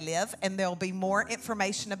where they live, and there'll be more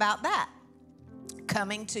information about that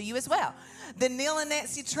coming to you as well. Then Neil and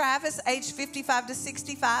Nancy Travis, age 55 to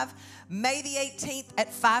 65, May the 18th at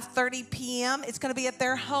 5:30 p.m. It's going to be at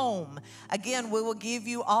their home. Again, we will give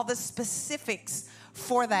you all the specifics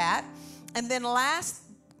for that. And then last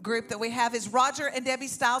group that we have is Roger and Debbie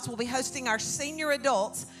Stiles will be hosting our senior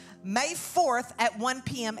adults May 4th at 1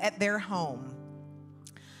 p.m. at their home.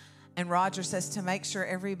 And Roger says to make sure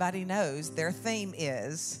everybody knows their theme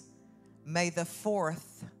is May the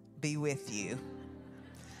 4th be with you.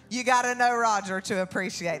 You got to know Roger to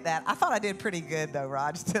appreciate that. I thought I did pretty good, though,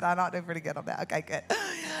 Raj. Did I not do pretty good on that? Okay, good.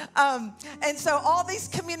 And so all these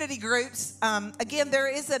community groups, again,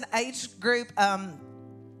 there is an age group,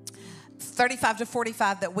 35 to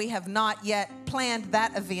 45, that we have not yet planned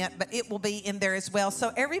that event, but it will be in there as well.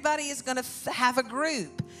 So everybody is going to have a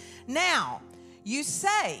group. Now, you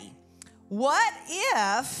say, what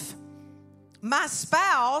if my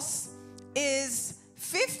spouse is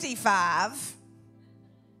 55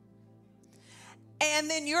 and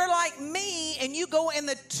then you're like me and you go in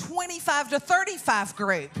the 25 to 35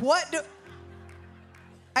 group?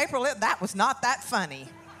 April, that was not that funny.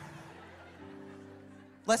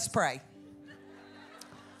 Let's pray.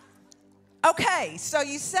 Okay, so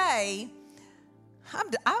you say,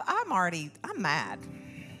 I'm mad.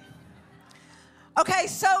 Okay,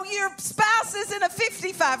 so your spouse is in a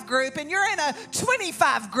 55 group and you're in a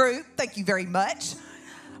 25 group. Thank you very much.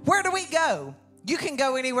 Where do we go? You can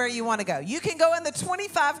go anywhere you want to go. You can go in the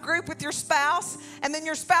 25 group with your spouse, and then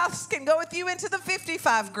your spouse can go with you into the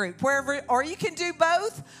 55 group, wherever, or you can do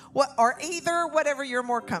both, or either, whatever you're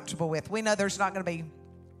more comfortable with. We know there's not going to be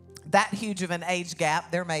that huge of an age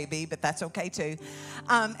gap. There may be, but that's okay too.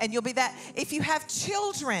 And you'll be that. If you have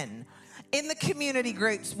children in the community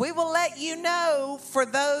groups, we will let you know for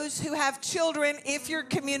those who have children if your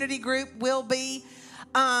community group will be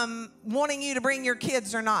wanting you to bring your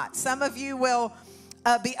kids or not. Some of you will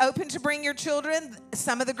be open to bring your children.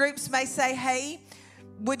 Some of the groups may say, hey,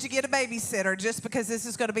 would you get a babysitter, just because this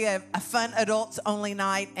is going to be a fun adults only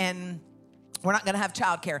night and we're not going to have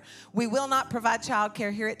childcare. We will not provide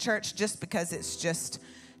childcare here at church just because it's just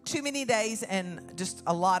too many days and just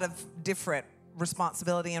a lot of different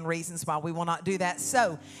responsibility and reasons why we will not do that.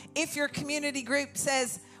 So if your community group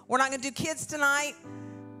says, we're not going to do kids tonight,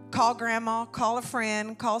 call grandma, call a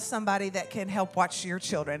friend, call somebody that can help watch your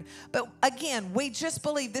children. But again, we just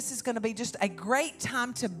believe this is going to be just a great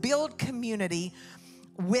time to build community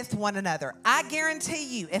with one another. I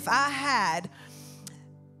guarantee you, if I had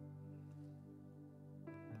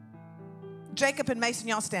Jacob and Mason,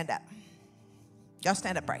 y'all stand up. Y'all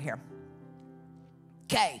stand up right here.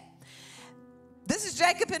 Okay. This is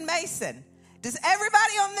Jacob and Mason. Does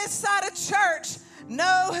everybody on this side of church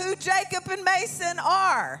know who Jacob and Mason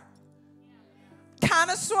are?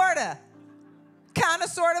 Kind of, sort of. Kind of,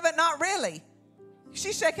 sort of, but not really.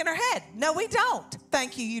 She's shaking her head. No, we don't.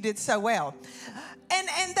 Thank you. You did so well.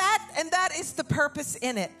 And that is the purpose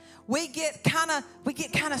in it. We get kind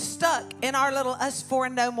of stuck in our little us four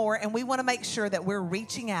and no more, and we want to make sure that we're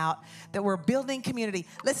reaching out, that we're building community.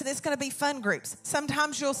 Listen, it's going to be fun groups.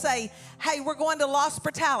 Sometimes you'll say, hey, we're going to Los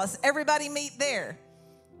Portales. Everybody meet there.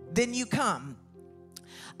 Then you come.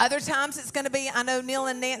 Other times it's going to be, I know Neil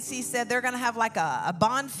and Nancy said they're going to have like a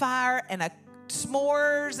bonfire and a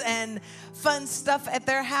s'mores and fun stuff at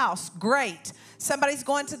their house. Great. Somebody's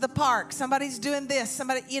going to the park. Somebody's doing this.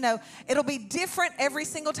 It'll be different every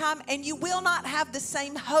single time, and you will not have the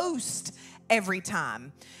same host every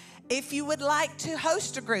time. If you would like to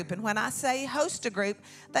host a group, and when I say host a group,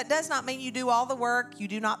 that does not mean you do all the work. You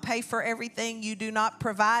do not pay for everything. You do not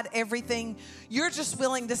provide everything. You're just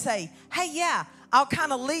willing to say, hey, yeah, I'll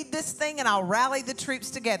kind of lead this thing and I'll rally the troops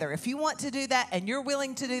together. If you want to do that and you're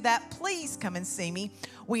willing to do that, please come and see me.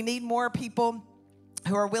 We need more people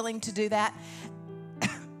who are willing to do that.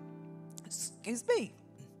 Excuse me.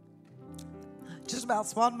 Just about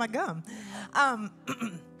swallowed my gum. And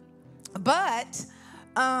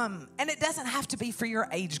it doesn't have to be for your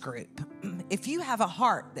age group. If you have a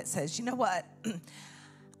heart that says, you know what,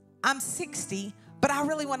 I'm 60, but I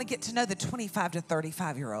really want to get to know the 25 to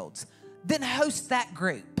 35-year-olds, then host that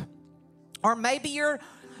group. Or maybe you're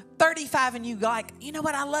 35 and you like, you know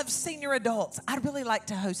what, I love senior adults. I'd really like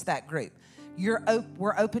to host that group.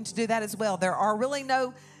 We're open to do that as well. There are really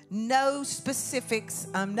no specifics,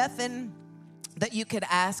 nothing that you could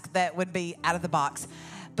ask that would be out of the box.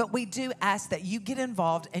 But we do ask that you get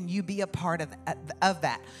involved and you be a part of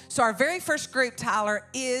that. So our very first group, Tyler,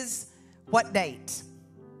 is what date?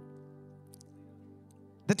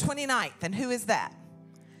 The 29th. And who is that?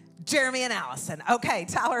 Jeremy and Allison. Okay,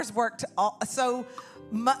 Tyler's worked so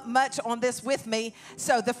much on this with me.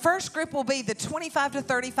 So the first group will be the 25 to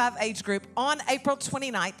 35 age group on April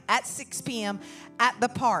 29th at 6 p.m. at the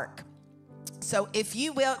park. So if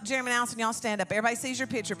you will, Jeremy and Allison, y'all stand up. Everybody sees your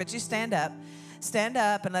picture, but you stand up. Stand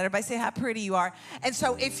up and let everybody see how pretty you are. And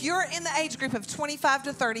so if you're in the age group of 25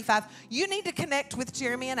 to 35, you need to connect with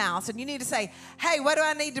Jeremy and Allison. You need to say, hey, what do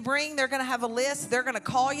I need to bring? They're going to have a list. They're going to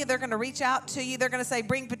call you. They're going to reach out to you. They're going to say,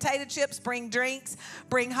 bring potato chips, bring drinks,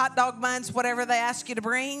 bring hot dog buns, whatever they ask you to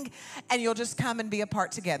bring. And you'll just come and be a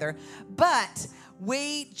part together. But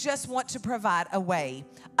we just want to provide a way,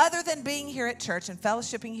 other than being here at church and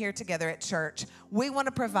fellowshipping here together at church, we want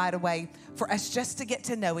to provide a way for us just to get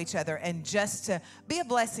to know each other and just to be a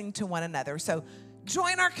blessing to one another. So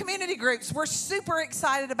join our community groups. We're super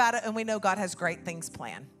excited about it, and we know God has great things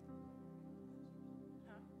planned.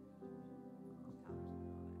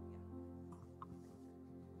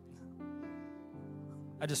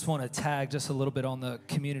 I just want to tag just a little bit on the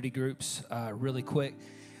community groups really quick.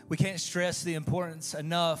 We can't stress the importance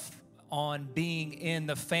enough on being in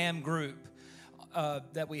the fam group.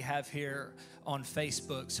 that we have here on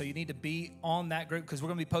Facebook. So you need to be on that group because we're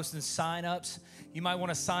going to be posting sign-ups. You might want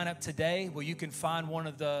to sign up today. Well, you can find one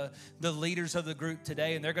of the leaders of the group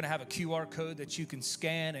today, and they're going to have a QR code that you can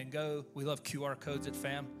scan and go. We love QR codes at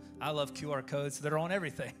FAM. I love QR codes. They're on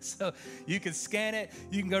everything. So you can scan it.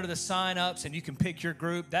 You can go to the sign-ups, and you can pick your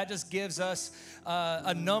group. That just gives us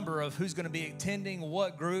a number of who's going to be attending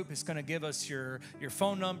what group. It's going to give us your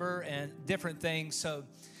phone number and different things. So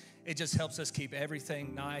it just helps us keep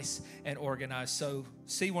everything nice and organized. So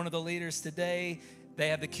see one of the leaders today. They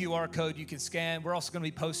have the QR code you can scan. We're also going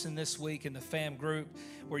to be posting this week in the FAM group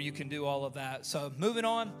where you can do all of that. So moving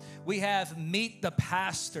on, we have Meet the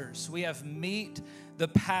Pastors. We have Meet the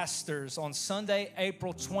Pastors on Sunday,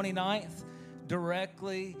 April 29th,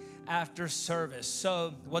 directly after service.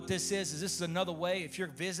 So what this is another way. If you're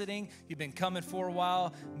visiting, you've been coming for a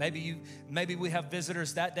while, maybe we have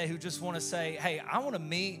visitors that day who just want to say, hey, I want to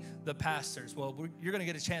meet the pastors. Well, you're going to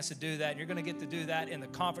get a chance to do that. You're going to get to do that in the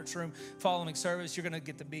conference room following service. You're going to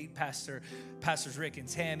get to meet Pastors Rick and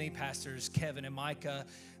Tammy, Pastors Kevin and Micah,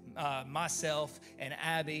 myself and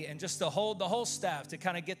Abby, and just the whole staff to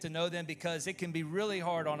kind of get to know them, because it can be really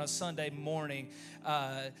hard on a Sunday morning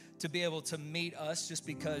to be able to meet us, just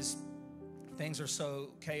because things are so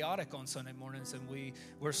chaotic on Sunday mornings, and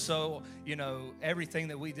we're so, everything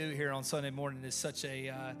that we do here on Sunday morning is such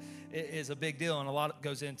is a big deal, and a lot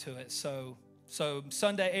goes into it. So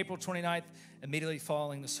Sunday, April 29th, immediately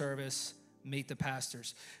following the service, Meet the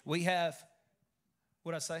Pastors. We have,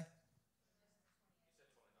 what'd I say?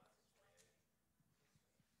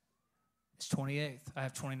 It's 28th. I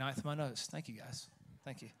have 29th in my notes. Thank you, guys.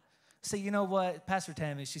 Thank you. See, you know what? Pastor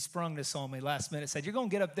Tammy, she sprung this on me last minute, said, you're going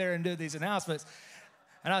to get up there and do these announcements.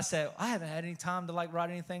 And I said, I haven't had any time to write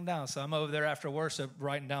anything down. So I'm over there after worship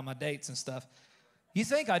writing down my dates and stuff. You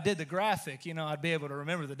think I did the graphic, I'd be able to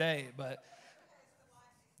remember the date, but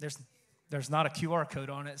there's not a QR code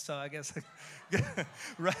on it, so I guess,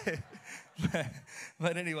 right.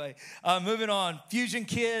 But anyway, moving on. Fusion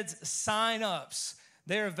Kids sign-ups.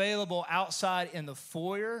 They're available outside in the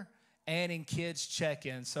foyer and in kids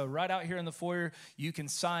check-in. So right out here in the foyer, you can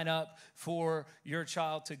sign up for your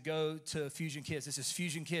child to go to Fusion Kids. This is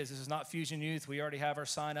Fusion Kids. This is not Fusion Youth. We already have our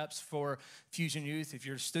sign-ups for Fusion Youth. If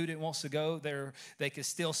your student wants to go, they can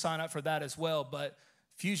still sign up for that as well. But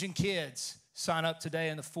Fusion Kids, sign up today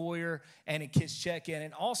in the foyer and in kids check-in.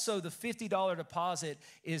 And also the $50 deposit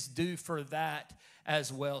is due for that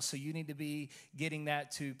as well. So you need to be getting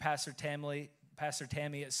that to Pastor Tammy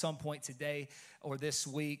at some point today or this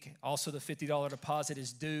week. Also, the $50 deposit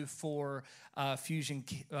is due for Fusion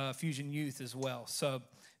Youth as well. So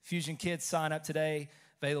Fusion Kids sign up today,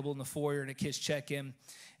 available in the foyer and a kids check-in.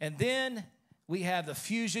 And then we have the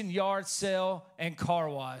Fusion Yard Sale and Car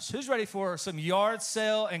Wash. Who's ready for some yard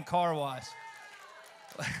sale and car wash?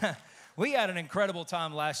 We had an incredible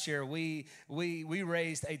time last year. We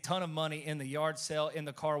raised a ton of money in the yard sale, in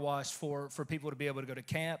the car wash for people to be able to go to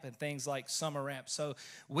camp and things like summer ramp. So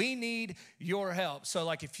we need your help. So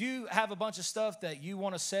like if you have a bunch of stuff that you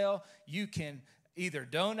want to sell, you can either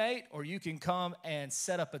donate or you can come and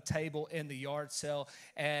set up a table in the yard sale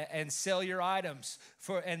and sell your items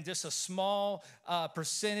and just a small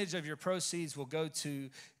percentage of your proceeds will go to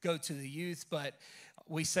the youth. But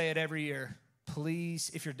we say it every year.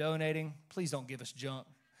 Please, if you're donating, please don't give us junk.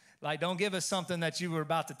 Like, don't give us something that you were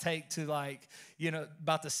about to take to,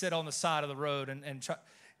 about to sit on the side of the road and try,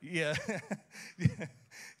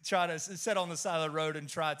 try to sit on the side of the road and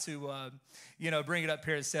try to, bring it up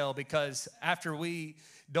here to sell, because after we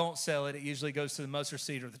don't sell it, it usually goes to the mustard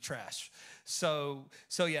seed or the trash. So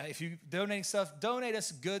yeah, if you donate stuff, donate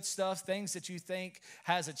us good stuff, things that you think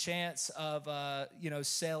has a chance of,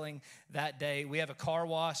 selling that day. We have a car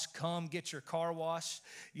wash. Come get your car wash.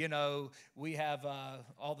 We have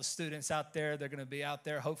all the students out there. They're going to be out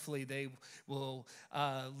there. Hopefully they will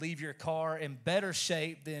leave your car in better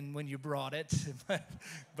shape than when you brought it.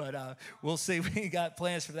 but we'll see. We got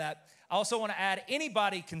plans for that. I also want to add,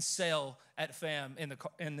 anybody can sell at FAM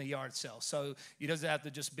in the yard sale. So it doesn't have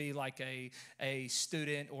to just be like a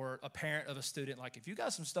student or a parent of a student. Like, if you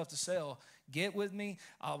got some stuff to sell, get with me.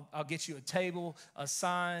 I'll get you a table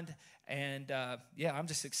assigned. And I'm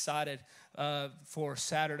just excited for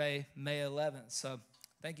Saturday, May 11th. So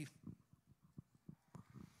thank you.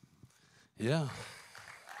 Yeah.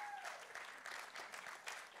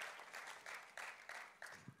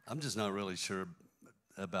 I'm just not really sure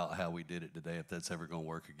about how we did it today, if that's ever going to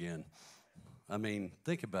work again. I mean,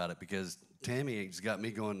 think about it, because Tammy's got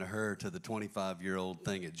me going to her to the 25-year-old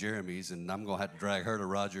thing at Jeremy's, and I'm going to have to drag her to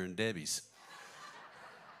Roger and Debbie's.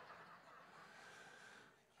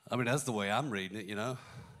 I mean, that's the way I'm reading it,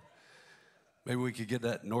 Maybe we could get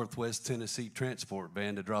that Northwest Tennessee transport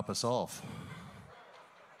van to drop us off.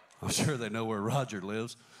 I'm sure they know where Roger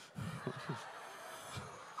lives.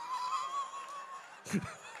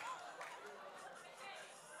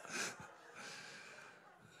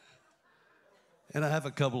 And I have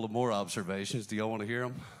a couple of more observations. Do y'all want to hear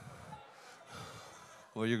them?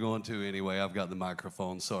 Well, you're going to anyway. I've got the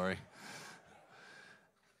microphone, sorry.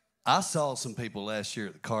 I saw some people last year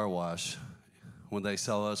at the car wash when they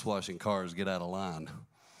saw us washing cars get out of line.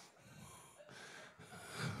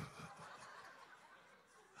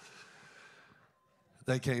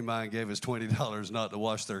 They came by and gave us $20 not to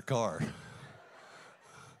wash their car.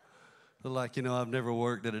 They're like, you know, I've never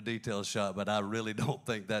worked at a detail shop, but I really don't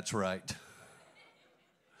think that's right.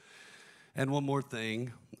 And one more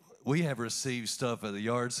thing, we have received stuff at the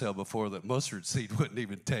yard sale before that mustard seed wouldn't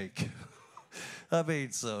even take. I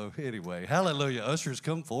mean, so anyway, hallelujah. Ushers,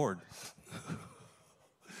 come forward.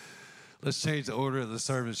 Let's change the order of the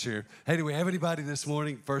service here. Hey, do we have anybody this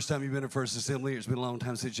morning? First time you've been at First Assembly? It's been a long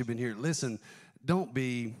time since you've been here. Listen, don't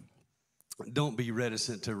be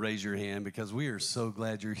reticent to raise your hand because we are so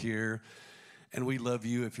glad you're here, and we love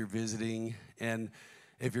you if you're visiting. And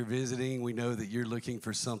if you're visiting, we know that you're looking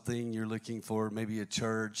for something. You're looking for maybe a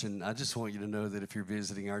church, and I just want you to know that if you're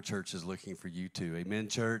visiting, our church is looking for you too. Amen,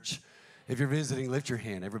 church? If you're visiting, lift your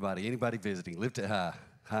hand, everybody. Anybody visiting, lift it high.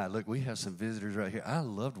 Hi, look, we have some visitors right here. I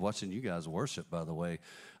loved watching you guys worship, by the way.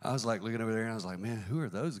 I was like looking over there, and I was like, man, who are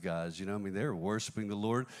those guys? You know, I mean, they're worshiping the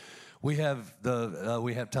Lord. We have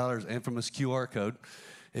Tyler's infamous QR code.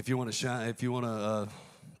 If you want to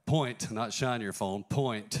point, not shine your phone,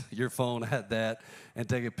 point your phone at that and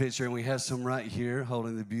take a picture. And we have some right here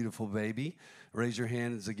holding the beautiful baby. Raise your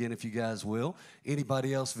hands again if you guys will.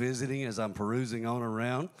 Anybody else visiting as I'm perusing on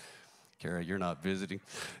around? Kara, you're not visiting.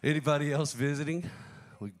 Anybody else visiting?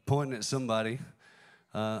 We pointing at somebody.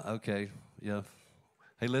 Okay, yeah.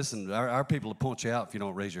 Hey, listen, our people will point you out if you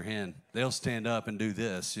don't raise your hand. They'll stand up and do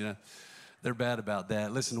this, you know. They're bad about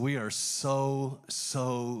that. Listen, we are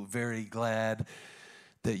so very glad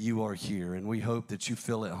that you are here, and we hope that you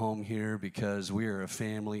feel at home here because we are a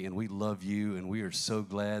family, and we love you, and we are so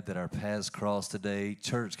glad that our paths crossed today.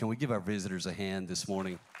 Church, can we give our visitors a hand this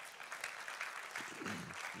morning?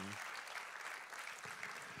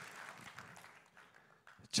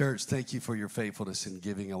 Church, thank you for your faithfulness in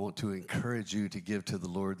giving. I want to encourage you to give to the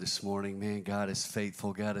Lord this morning. Man, God is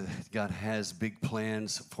faithful. God has big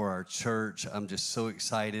plans for our church. I'm just so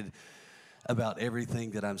excited about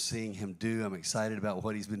everything that I'm seeing him do. I'm excited about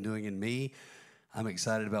what he's been doing in me. I'm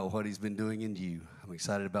excited about what he's been doing in you. I'm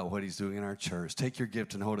excited about what he's doing in our church. Take your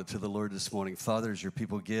gift and hold it to the Lord this morning. Father, as your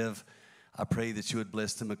people give, I pray that you would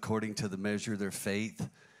bless them according to the measure of their faith.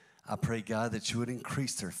 I pray, God, that you would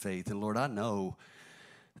increase their faith. And Lord, I know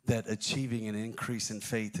that achieving an increase in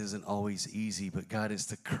faith isn't always easy, but God, it's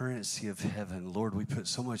the currency of heaven. Lord, we put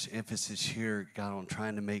so much emphasis here, God, on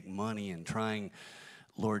trying to make money and trying,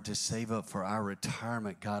 Lord, to save up for our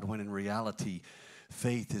retirement, God, when in reality,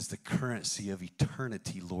 faith is the currency of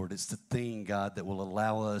eternity, Lord. It's the thing, God, that will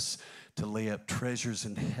allow us to lay up treasures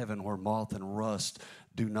in heaven where moth and rust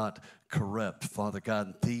do not corrupt, Father God,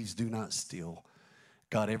 and thieves do not steal.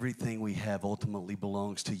 God, everything we have ultimately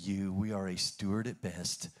belongs to you. We are a steward at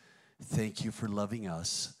best. Thank you for loving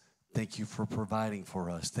us. Thank you for providing for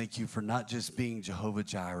us. Thank you for not just being Jehovah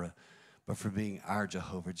Jireh, but for being our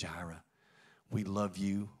Jehovah Jireh. We love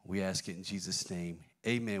you. We ask it in Jesus' name.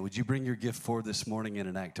 Amen. Would you bring your gift forward this morning in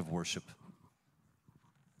an act of worship?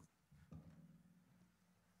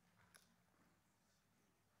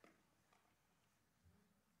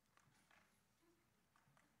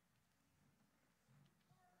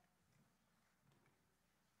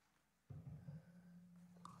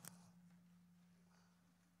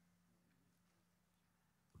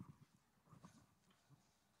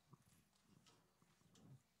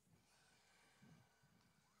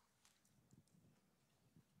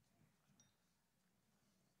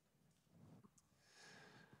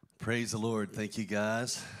 Praise the Lord. Thank you,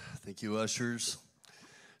 guys. Thank you, ushers.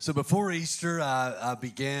 So before Easter, I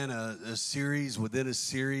began a series within a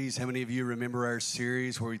series. How many of you remember our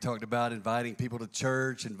series where we talked about inviting people to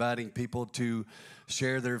church, inviting people to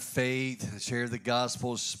share their faith, share the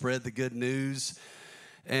gospel, spread the good news?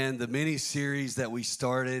 And the mini-series that we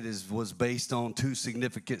started was based on two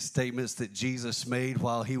significant statements that Jesus made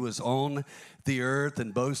while he was on the earth,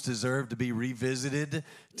 and both deserve to be revisited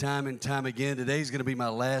time and time again. Today's going to be my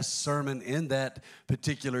last sermon in that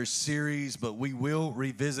particular series, but we will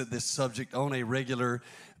revisit this subject on a regular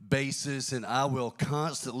basis, and I will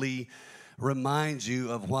constantly remind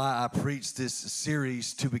you of why I preached this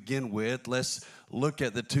series to begin with. Let's look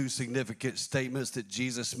at the two significant statements that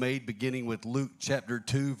Jesus made, beginning with Luke chapter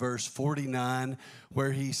 2, verse 49,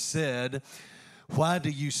 where he said, "Why do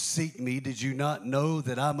you seek me? Did you not know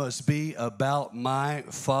that I must be about my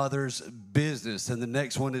Father's business?" And the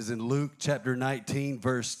next one is in Luke chapter 19,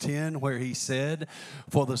 verse 10, where he said,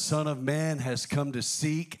 "For the Son of Man has come to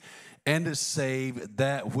seek and to save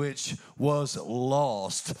that which was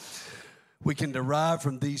lost." We can derive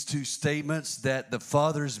from these two statements that the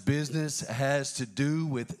Father's business has to do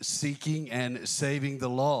with seeking and saving the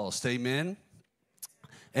lost. Amen?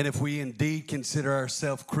 And if we indeed consider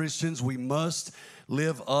ourselves Christians, we must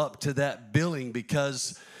live up to that billing,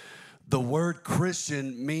 because the word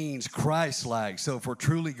Christian means Christ-like. So if we're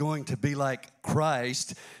truly going to be like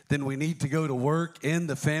Christ, then we need to go to work in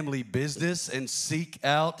the family business and seek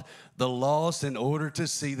out the lost in order to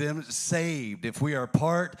see them saved. If we are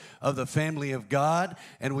part of the family of God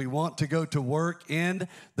and we want to go to work in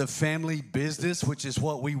the family business, which is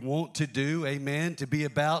what we want to do, amen, to be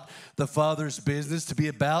about the Father's business, to be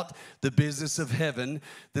about the business of heaven,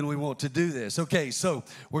 then we want to do this. Okay, so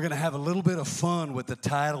we're going to have a little bit of fun with the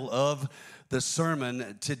title of the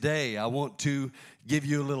sermon today. I want to give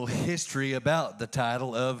you a little history about the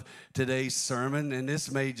title of today's sermon, and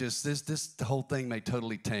this whole thing may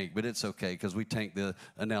totally tank, but it's okay because we tank the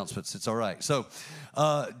announcements. It's all right. So,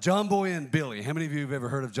 John Boy and Billy. How many of you have ever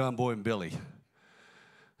heard of John Boy and Billy?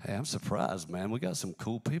 Hey, I'm surprised, man. We got some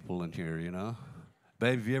cool people in here, you know.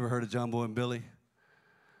 Babe, have you ever heard of John Boy and Billy?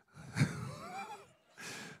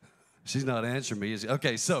 She's not answering me.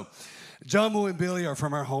 Okay, so John Boy and Billy are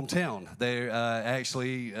from our hometown.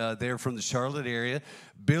 They're from the Charlotte area.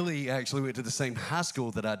 Billy actually went to the same high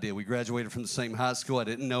school that I did. We graduated from the same high school. I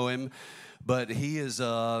didn't know him, but he's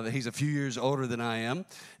a few years older than I am.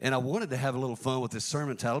 And I wanted to have a little fun with this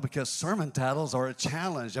sermon title because sermon titles are a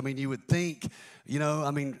challenge. I mean, you would think,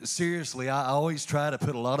 seriously, I always try to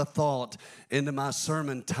put a lot of thought into my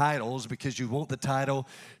sermon titles because you want the title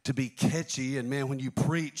to be catchy. And man, when you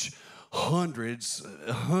preach hundreds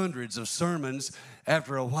of sermons,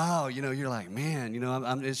 after a while, you're like, man,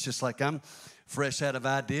 it's just like I'm fresh out of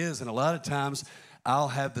ideas. And a lot of times I'll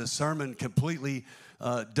have the sermon completely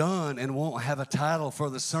done and won't have a title for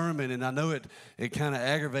the sermon. And I know it kind of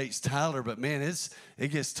aggravates Tyler, but man, it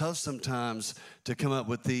gets tough sometimes to come up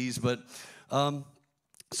with these. But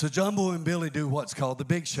so John Boy and Billy do what's called the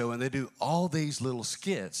Big Show, and they do all these little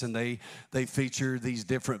skits, and they feature these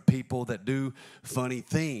different people that do funny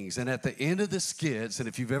things. And at the end of the skits, and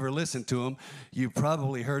if you've ever listened to them, you've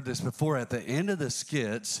probably heard this before. At the end of the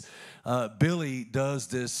skits, Billy does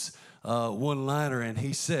this one-liner, and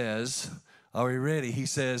he says, are you ready? He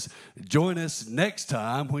says, "Join us next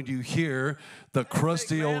time when you hear the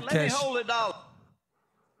crusty old Let me hold it down."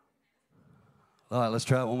 All right, let's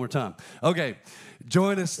try it one more time. Okay,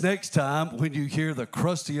 join us next time when you hear the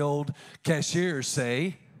crusty old cashier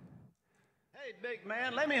say, "Hey, big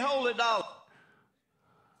man, let me hold it down."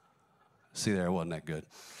 See there, it wasn't that good.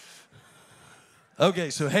 Okay,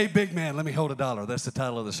 so hey, big man, let me hold $1. That's the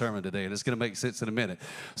title of the sermon today, and it's going to make sense in a minute.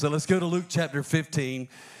 So let's go to Luke chapter 15,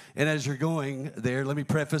 and as you're going there, let me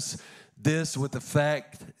preface this with the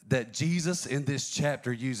fact that Jesus in this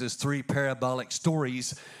chapter uses 3 parabolic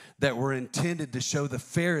stories that were intended to show the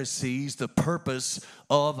Pharisees the purpose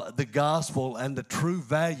of the gospel and the true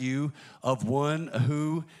value of one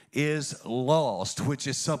who is lost, which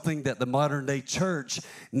is something that the modern day church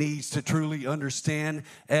needs to truly understand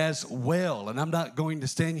as well. And I'm not going to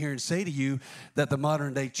stand here and say to you that the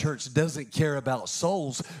modern day church doesn't care about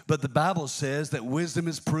souls, but the Bible says that wisdom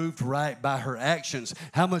is proved right by her actions.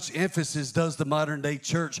 How much emphasis does the modern day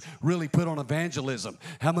church really put on evangelism?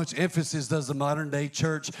 How much emphasis does the modern day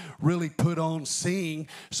church really put on seeing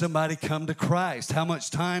somebody come to Christ? How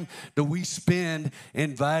much time do we spend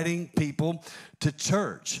inviting people to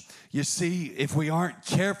church? You see, if we aren't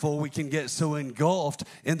careful, we can get so engulfed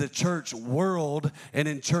in the church world and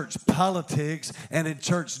in church politics and in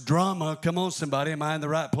church drama. Come on, somebody, am I in the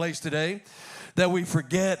right place today? That we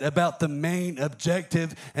forget about the main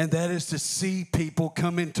objective, and that is to see people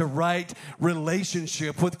come into right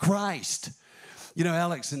relationship with Christ.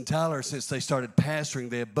 Alex and Tyler, since they started pastoring,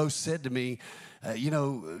 they have both said to me,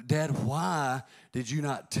 Dad, why did you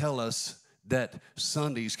not tell us that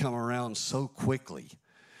Sundays come around so quickly?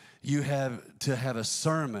 You have to have a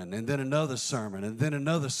sermon and then another sermon and then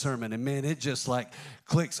another sermon. And man, it just like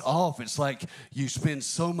clicks off. It's like you spend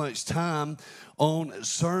so much time on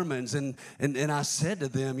sermons. And I said to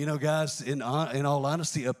them, guys, in all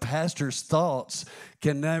honesty, a pastor's thoughts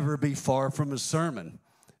can never be far from a sermon.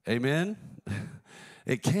 Amen?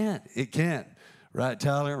 It can't. Right,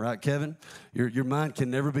 Tyler? Right, Kevin? Your mind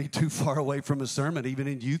can never be too far away from a sermon, even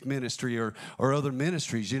in youth ministry or other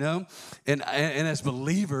ministries, you know? And as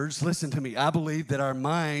believers, listen to me, I believe that our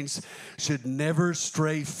minds should never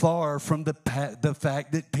stray far from the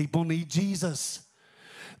fact that people need Jesus.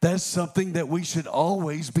 That's something that we should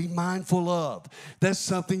always be mindful of. That's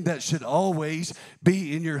something that should always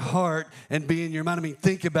be in your heart and be in your mind. I mean,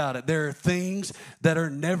 think about it. There are things that are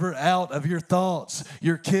never out of your thoughts.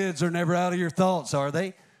 Your kids are never out of your thoughts, are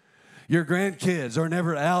they? Your grandkids are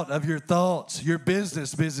never out of your thoughts. Your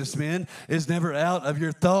businessman is never out of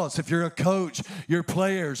your thoughts. If you're a coach, your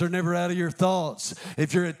players are never out of your thoughts.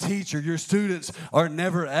 If you're a teacher, your students are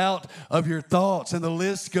never out of your thoughts. And the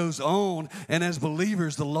list goes on. And as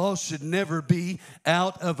believers, the lost should never be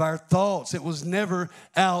out of our thoughts. It was never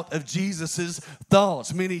out of Jesus's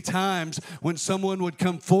thoughts. Many times when someone would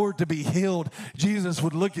come forward to be healed, Jesus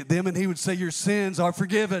would look at them and he would say, "Your sins are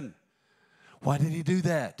forgiven." Why did he do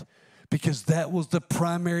that? Because that was the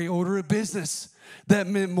primary order of business. That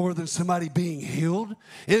meant more than somebody being healed.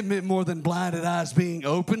 It meant more than blinded eyes being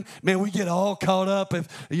open. Man, we get all caught up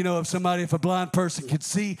if a blind person can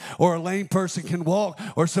see, or a lame person can walk,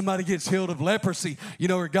 or somebody gets healed of leprosy,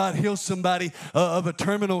 or God heals somebody of a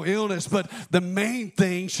terminal illness. But the main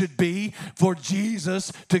thing should be for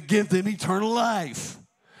Jesus to give them eternal life,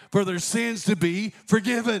 for their sins to be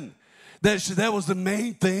forgiven. That was the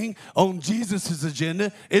main thing on Jesus'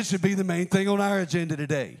 agenda. It should be the main thing on our agenda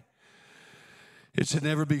today. It should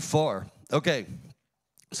never be far. Okay,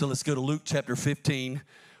 so let's go to Luke chapter 15.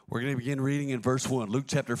 We're going to begin reading in verse 1. Luke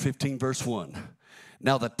chapter 15, verse 1.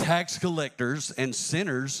 Now the tax collectors and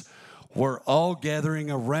sinners were all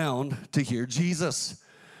gathering around to hear Jesus.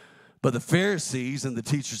 But the Pharisees and the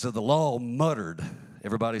teachers of the law muttered.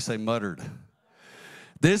 Everybody say muttered.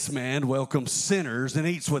 "This man welcomes sinners and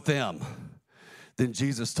eats with them." Then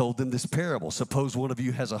Jesus told them this parable. "Suppose one of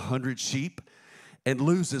you has 100 sheep and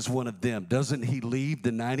loses one of them. Doesn't he leave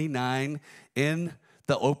the 99 in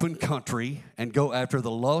the open country and go after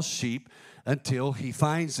the lost sheep until he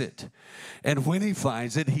finds it? And when he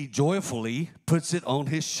finds it, he joyfully puts it on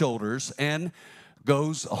his shoulders and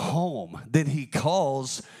goes home. Then he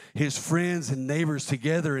calls his friends and neighbors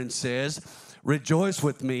together and says, 'Rejoice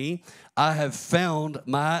with me, I have found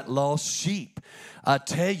my lost sheep.' I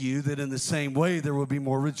tell you that in the same way there will be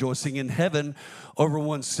more rejoicing in heaven over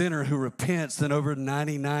one sinner who repents than over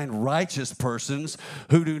 99 righteous persons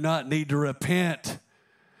who do not need to repent."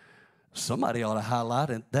 Somebody ought to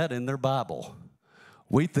highlight that in their Bible.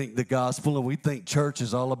 We think the gospel and we think church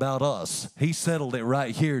is all about us. He settled it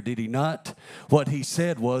right here, did he not? What he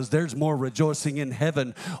said was there's more rejoicing in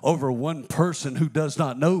heaven over one person who does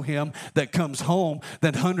not know him that comes home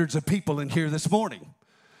than hundreds of people in here this morning.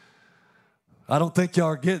 I don't think y'all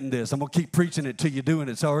are getting this. I'm going to keep preaching it till you do, and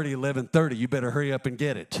it's already 11:30. You better hurry up and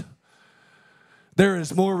get it. There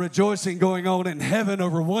is more rejoicing going on in heaven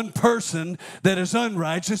over one person that is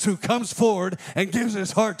unrighteous who comes forward and gives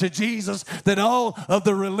his heart to Jesus than all of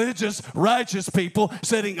the religious, righteous people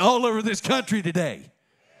sitting all over this country today,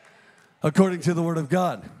 according to the Word of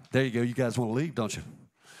God. There you go. You guys want to leave, don't you?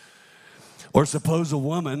 Or suppose a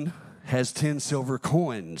woman has 10 silver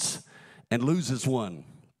coins and loses one.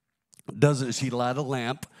 Doesn't she light a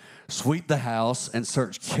lamp, sweep the house, and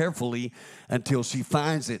search carefully until she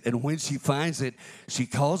finds it? And when she finds it, she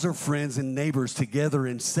calls her friends and neighbors together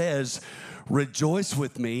and says, "Rejoice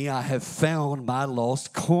with me, I have found my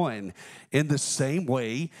lost coin." In the same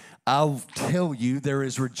way, I'll tell you, there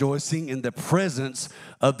is rejoicing in the presence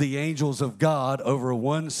of the angels of God over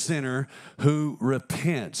one sinner who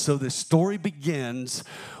repents. So the story begins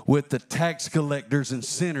with the tax collectors and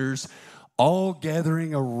sinners all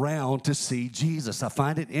gathering around to see Jesus. I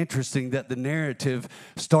find it interesting that the narrative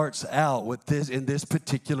starts out with this in this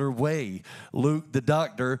particular way. Luke, the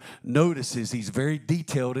doctor, notices, he's very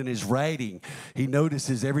detailed in his writing. He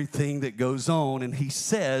notices everything that goes on, and he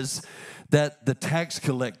says that the tax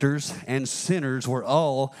collectors and sinners were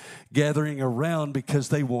all gathering around because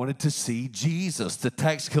they wanted to see Jesus. The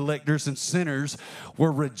tax collectors and sinners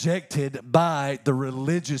were rejected by the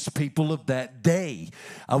religious people of that day.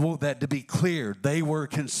 I want that to be clear. They were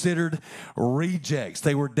considered rejects.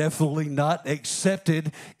 They were definitely not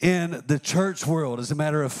accepted in the church world. As a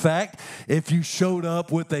matter of fact, if you showed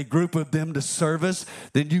up with a group of them to service,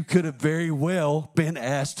 then you could have very well been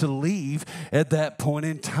asked to leave at that point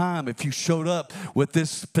in time if you showed up with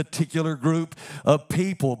this particular group of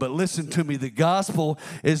people. But listen to me, the gospel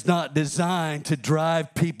is not designed to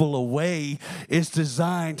drive people away. It's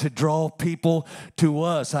designed to draw people to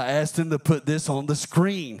us. I asked them to put this on the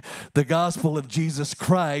screen. The gospel of Jesus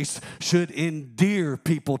Christ should endear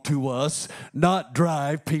people to us, not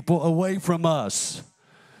drive people away from us.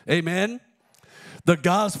 Amen? The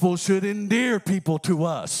gospel should endear people to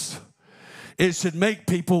us. It should make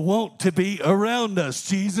people want to be around us.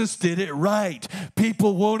 Jesus did it right.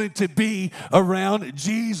 People wanted to be around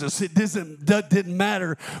Jesus. It didn't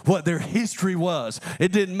matter what their history was.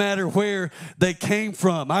 It didn't matter where they came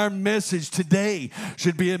from. Our message today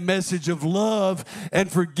should be a message of love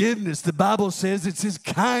and forgiveness. The Bible says it's His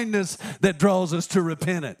kindness that draws us to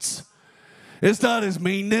repentance. It's not His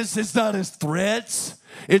meanness. It's not His threats.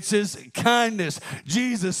 It's His kindness.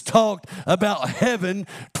 Jesus talked about heaven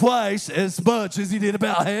twice as much as He did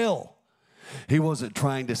about hell. He wasn't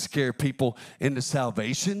trying to scare people into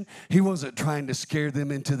salvation. He wasn't trying to scare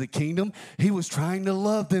them into the kingdom. He was trying to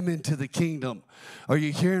love them into the kingdom. Are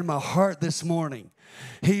you hearing my heart this morning?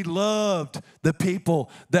 He loved the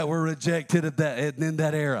people that were rejected in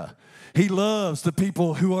that era. He loves the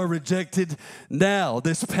people who are rejected now.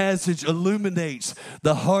 This passage illuminates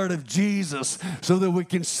the heart of Jesus so that we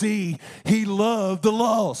can see He loved the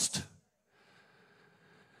lost.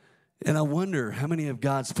 And I wonder how many of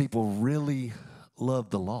God's people really love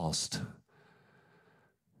the lost.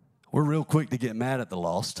 We're real quick to get mad at the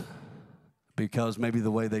lost because maybe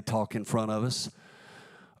the way they talk in front of us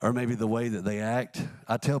or maybe the way that they act.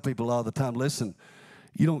 I tell people all the time, listen,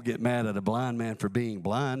 you don't get mad at a blind man for being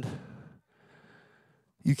blind.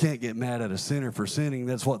 You can't get mad at a sinner for sinning.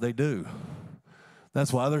 That's what they do.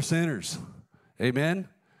 That's why they're sinners. Amen?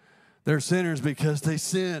 They're sinners because they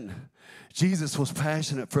sin. Jesus was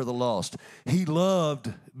passionate for the lost. He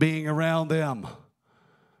loved being around them.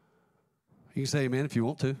 You can say amen if you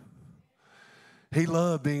want to. He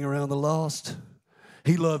loved being around the lost.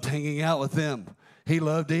 He loved hanging out with them. He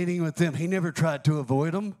loved eating with them. He never tried to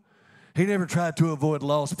avoid them. He never tried to avoid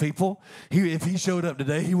lost people. If he showed up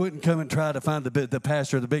today, he wouldn't come and try to find the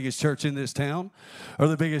pastor of the biggest church in this town or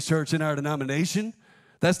the biggest church in our denomination.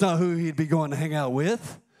 That's not who he'd be going to hang out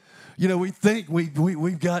with. You know, we think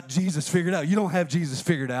we've got Jesus figured out. You don't have Jesus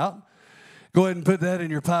figured out. Go ahead and put that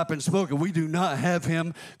in your pipe and smoke it. We do not have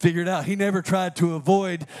Him figured out. He never tried to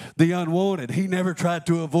avoid the unwanted. He never tried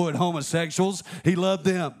to avoid homosexuals. He loved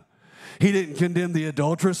them. He didn't condemn the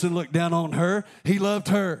adulteress and look down on her. He loved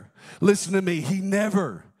her. Listen to me. He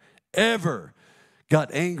never, ever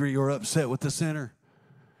got angry or upset with the sinner.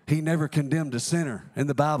 He never condemned a sinner in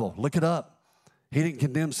the Bible. Look it up. He didn't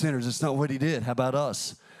condemn sinners. It's not what He did. How about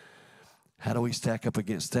us? How do we stack up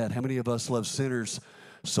against that? How many of us love sinners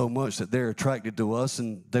so much that they're attracted to us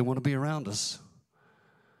and they want to be around us?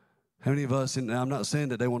 How many of us, and I'm not saying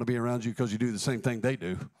that they want to be around you because you do the same thing they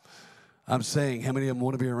do. I'm saying how many of them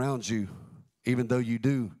want to be around you even though you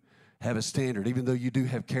do have a standard, even though you do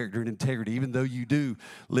have character and integrity, even though you do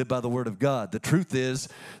live by the Word of God. The truth is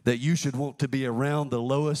that you should want to be around the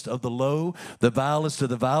lowest of the low, the vilest of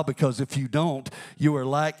the vile, because if you don't, you are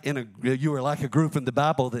like a group in the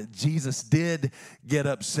Bible that Jesus did get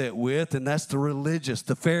upset with, and that's the religious,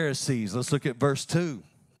 the Pharisees. Let's look at verse 2.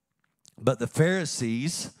 But the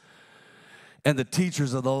Pharisees and the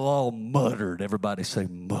teachers of the law muttered. Everybody say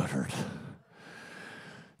muttered.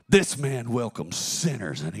 This man welcomes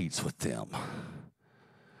sinners and eats with them.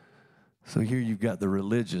 So here you've got the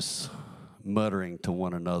religious muttering to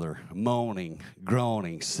one another, moaning,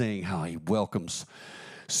 groaning, saying how he welcomes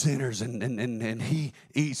sinners and he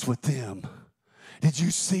eats with them. Did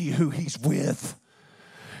you see who he's with?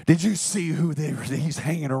 Did you see who he's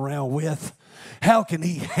hanging around with? How can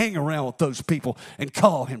he hang around with those people and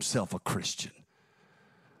call himself a Christian?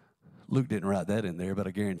 Luke didn't write that in there, but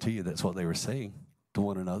I guarantee you that's what they were saying to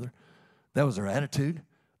one another. That was their attitude.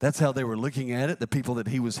 That's how they were looking at it, the people that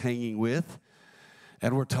he was hanging with.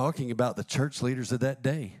 And we're talking about the church leaders of that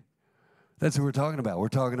day. That's who we're talking about. We're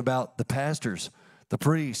talking about the pastors, the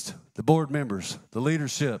priests, the board members, the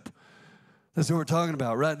leadership. That's what we're talking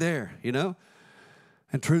about right there, you know.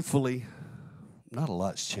 And truthfully, not a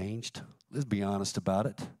lot's changed. Let's be honest about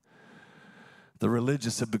it. The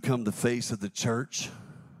religious have become the face of the church.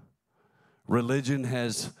 Religion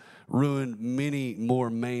has ruined many more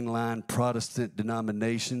mainline Protestant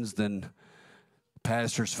denominations than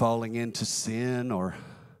pastors falling into sin or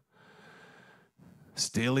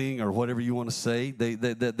stealing or whatever you want to say.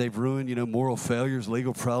 They've ruined, moral failures,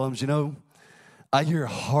 legal problems. I hear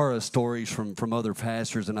horror stories from other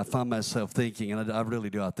pastors, and I find myself thinking, and I really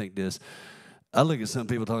do, I think this. I look at some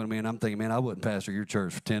people talking to me, and I'm thinking, man, I wouldn't pastor your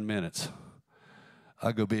church for 10 minutes.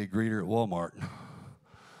 I'd go be a greeter at Walmart.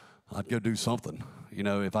 I'd go do something,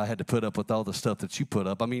 if I had to put up with all the stuff that you put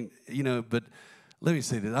up. But let me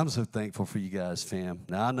say this. I'm so thankful for you guys, fam.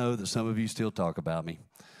 Now, I know that some of you still talk about me.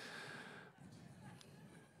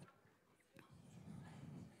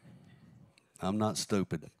 I'm not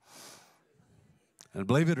stupid. And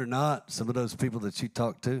believe it or not, some of those people that you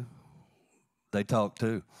talk to, they talk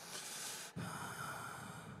too.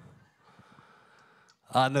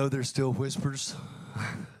 I know there's still whispers,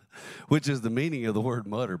 which is the meaning of the word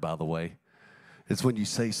mutter, by the way. It's when you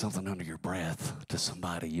say something under your breath to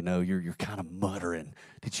somebody, you know, you're kind of muttering.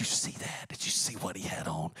 Did you see that? Did you see what he had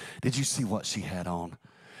on? Did you see what she had on?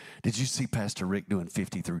 Did you see Pastor Rick doing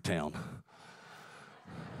 50 through town?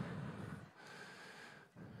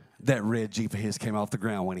 That red Jeep of his came off the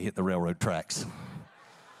ground when he hit the railroad tracks.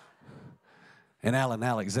 And Alan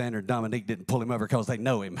Alexander and Dominique didn't pull him over because they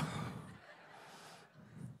know him.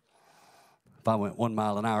 If I went 1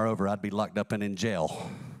 mile an hour over, I'd be locked up and in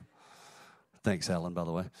jail. Thanks, Alan, by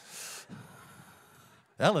the way.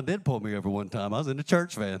 Alan did pull me over one time. I was in a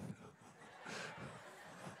church van.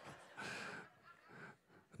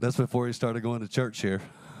 That's before he started going to church here.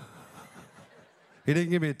 He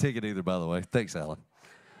didn't give me a ticket either, by the way. Thanks, Alan.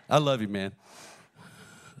 I love you, man.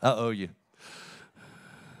 I owe you.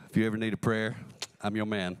 If you ever need a prayer, I'm your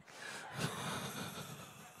man.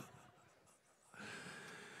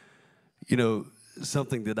 You know,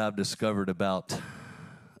 something that I've discovered about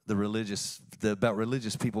religious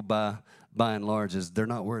people by and large is they're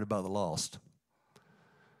not worried about the lost.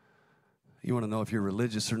 You want to know if you're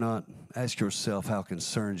religious or not? Ask yourself how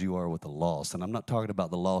concerned you are with the lost. And I'm not talking about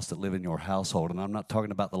the lost that live in your household, and I'm not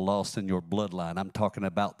talking about the lost in your bloodline. I'm talking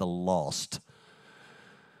about the lost.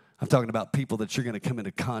 I'm talking about people that you're going to come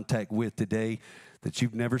into contact with today that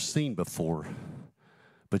you've never seen before,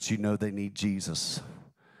 but you know they need Jesus.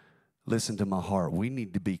 Listen to my heart. We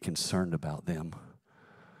need to be concerned about them.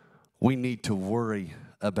 We need to worry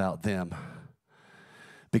about them.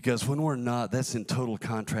 Because when we're not, that's in total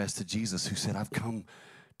contrast to Jesus, who said, I've come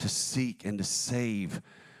to seek and to save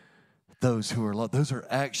those who are lost. Those are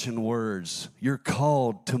action words. You're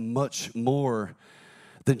called to much more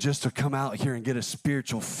than just to come out here and get a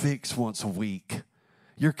spiritual fix once a week.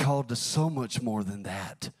 You're called to so much more than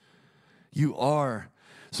that. You are.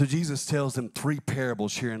 So Jesus tells them 3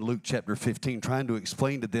 parables here in Luke chapter 15, trying to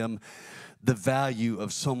explain to them the value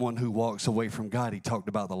of someone who walks away from God. He talked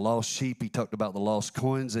about the lost sheep, he talked about the lost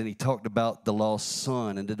coins, and he talked about the lost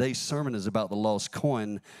son. And today's sermon is about the lost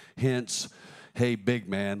coin, hence, hey, big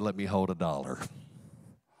man, let me hold $1.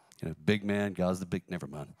 You know, big man, God's the big, never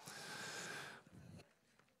mind.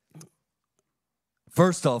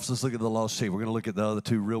 First off, let's look at the lost sheep. We're going to look at the other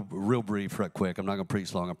 2 real brief, right quick. I'm not going to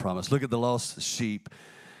preach long, I promise. Look at the lost sheep.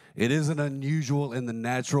 It isn't unusual in the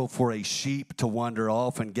natural for a sheep to wander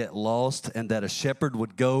off and get lost, and that a shepherd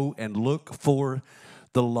would go and look for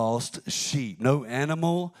the lost sheep. No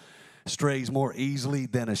animal strays more easily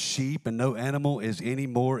than a sheep, and no animal is any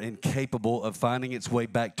more incapable of finding its way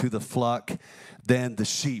back to the flock than the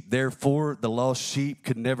sheep. Therefore, the lost sheep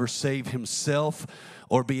could never save himself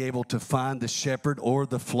or be able to find the shepherd or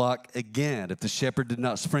the flock again. If the shepherd did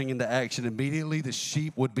not spring into action immediately, the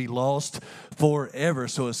sheep would be lost forever.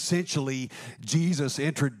 So essentially, Jesus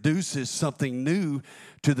introduces something new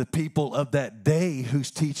to the people of that day,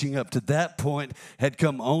 whose teaching up to that point had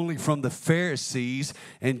come only from the Pharisees.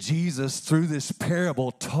 And Jesus, through this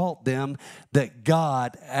parable, taught them that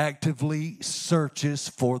God actively searches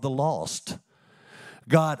for the lost.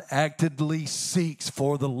 God actively seeks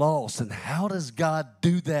for the lost. And how does God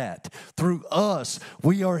do that? Through us.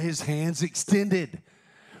 We are his hands extended.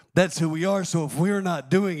 That's who we are. So if we're not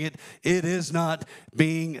doing it, it is not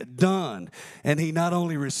being done. And he not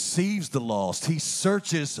only receives the lost, he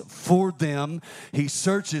searches for them. He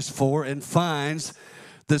searches for and finds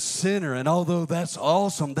the sinner. And although that's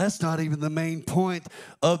awesome, that's not even the main point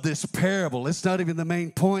of this parable. It's not even the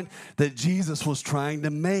main point that Jesus was trying to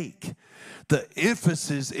make. The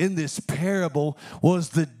emphasis in this parable was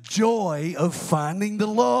the joy of finding the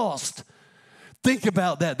lost. Think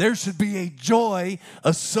about that. There should be a joy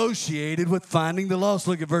associated with finding the lost.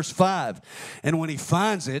 Look at verse 5. And when he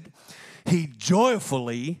finds it, he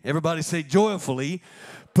joyfully, everybody say joyfully,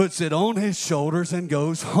 puts it on his shoulders and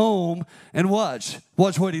goes home. And watch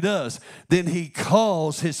what he does. Then he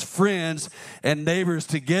calls his friends and neighbors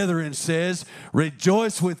together and says,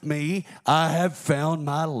 rejoice with me, I have found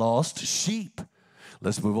my lost sheep.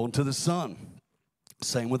 Let's move on to the son.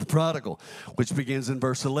 Same with the prodigal, which begins in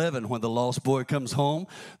verse 11. When the lost boy comes home,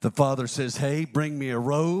 the father says, hey, bring me a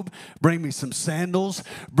robe, bring me some sandals,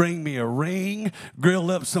 bring me a ring, grill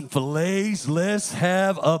up some fillets, let's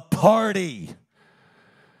have a party.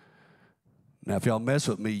 Now, if y'all mess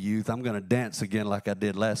with me, youth, I'm going to dance again like I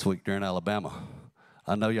did last week during Alabama.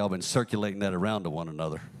 I know y'all been circulating that around to one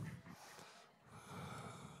another.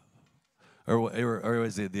 Or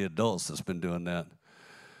is it the adults that's been doing that?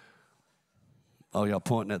 Oh, y'all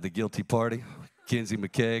pointing at the guilty party? Kenzie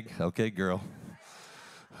McKegg? Okay, girl.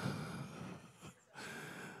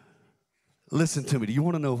 Listen to me. Do you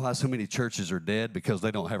want to know why so many churches are dead? Because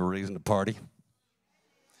they don't have a reason to party.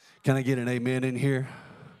 Can I get an amen in here?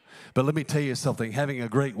 But let me tell you something. Having a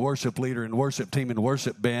great worship leader and worship team and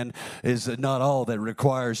worship band is not all that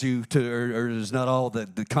requires you to, or is not all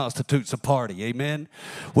that constitutes a party. Amen?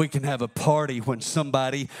 We can have a party when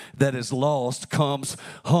somebody that is lost comes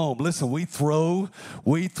home. Listen, we throw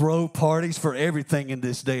parties for everything in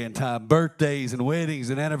this day and time. Birthdays and weddings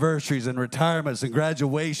and anniversaries and retirements and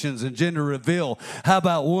graduations and gender reveal. How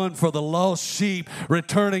about one for the lost sheep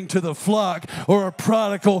returning to the flock, or a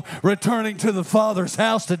prodigal returning to the Father's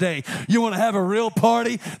house today? You want to have a real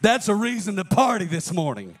party? That's a reason to party this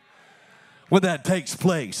morning when that takes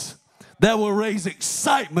place. That will raise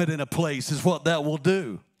excitement in a place is what that will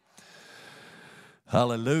do.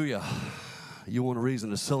 Hallelujah. You want a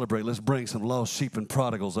reason to celebrate? Let's bring some lost sheep and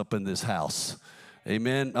prodigals up in this house.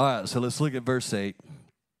 Amen. All right, so let's look at verse 8.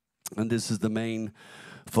 And this is the main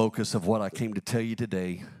focus of what I came to tell you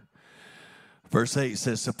today. Verse 8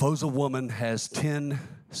 says, suppose a woman has 10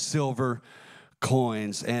 silver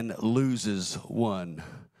coins and loses one.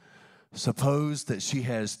 Suppose that she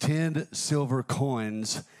has 10 silver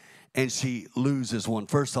coins and she loses one.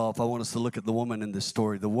 First off, I want us to look at the woman in this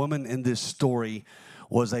story. The woman in this story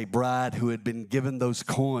was a bride who had been given those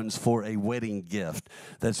coins for a wedding gift.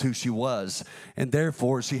 That's who she was. And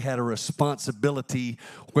therefore, she had a responsibility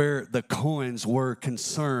where the coins were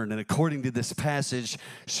concerned. And according to this passage,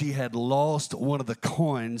 she had lost one of the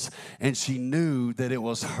coins, and she knew that it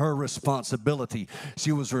was her responsibility.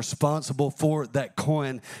 She was responsible for that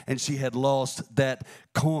coin, and she had lost that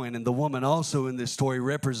coin. And the woman also in this story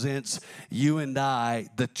represents you and I,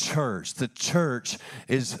 the church. The church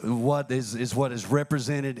is what is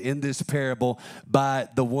represented in this parable by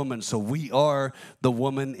the woman. So we are the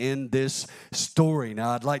woman in this story. Now,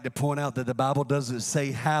 I'd like to point out that the Bible doesn't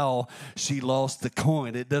say how she lost the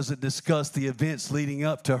coin. It doesn't discuss the events leading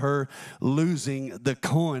up to her losing the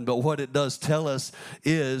coin. But what it does tell us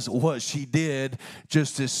is what she did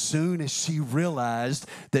just as soon as she realized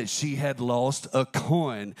that she had lost a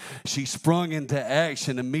coin. She sprung into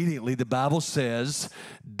action immediately. The Bible says,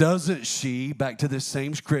 doesn't she, back to this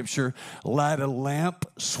same scripture, light a lamp,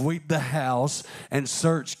 sweep the house, and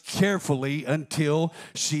search carefully until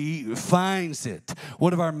she finds it.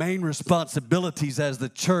 One of our main responsibilities as the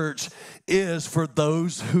church is for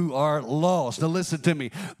those who are lost. Now listen to me.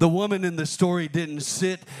 The woman in the story didn't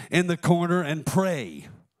sit in the corner and pray.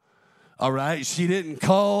 All right? She didn't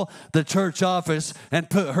call the church office and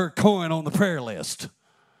put her coin on the prayer list.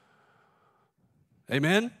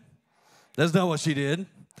 Amen? That's not what she did.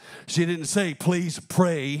 She didn't say, please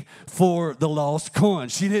pray for the lost coin.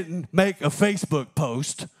 She didn't make a Facebook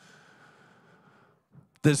post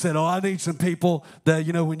that said, oh, I need some people that,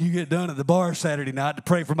 you know, when you get done at the bar Saturday night to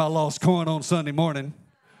pray for my lost coin on Sunday morning.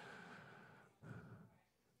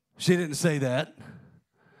 She didn't say that.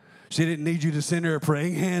 She didn't need you to send her a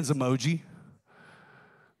praying hands emoji.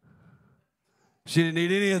 She didn't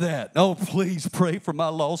need any of that. Oh, please pray for my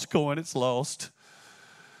lost coin. It's lost.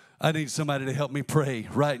 I need somebody to help me pray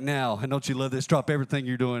right now. And don't you love this? Drop everything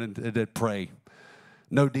you're doing and pray.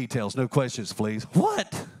 No details, no questions, please.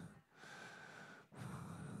 What?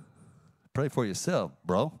 Pray for yourself,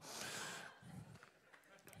 bro.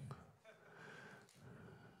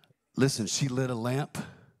 Listen, she lit a lamp.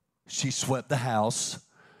 She swept the house.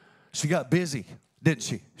 She got busy, didn't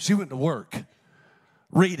she? She went to work.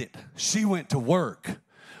 Read it. She went to work.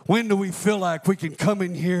 When do we feel like we can come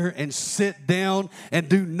in here and sit down and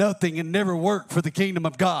do nothing and never work for the kingdom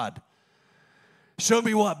of God? Show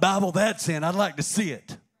me what Bible that's in. I'd like to see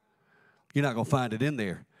it. You're not going to find it in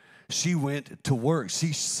there. She went to work.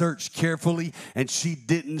 She searched carefully, and she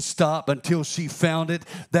didn't stop until she found it.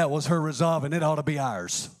 That was her resolve, and it ought to be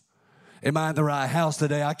ours. Am I in the right house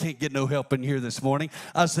today? I can't get no help in here this morning.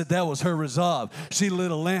 I said that was her resolve. She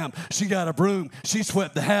lit a lamp. She got a broom. She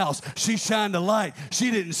swept the house. She shined a light.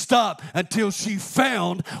 She didn't stop until she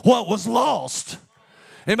found what was lost.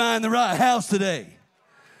 Am I in the right house today?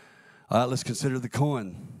 All right, let's consider the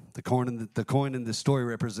coin. The coin in this story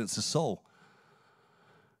represents the soul.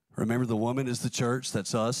 Remember, the woman is the church.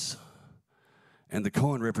 That's us. And the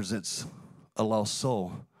coin represents a lost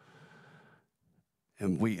soul.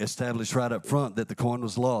 And we established right up front that the coin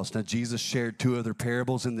was lost. Now, Jesus shared 2 other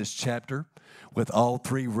parables in this chapter, with all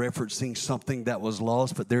 3 referencing something that was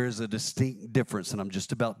lost. But there is a distinct difference, and I'm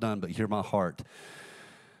just about done, but hear my heart.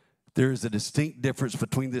 There is a distinct difference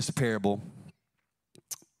between this parable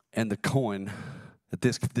and the coin,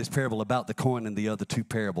 this parable about the coin and the other 2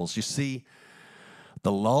 parables. You see,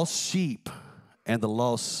 the lost sheep and the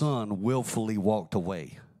lost son willfully walked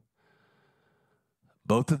away.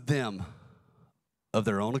 Both of them, of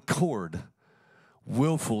their own accord,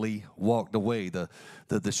 willfully walked away.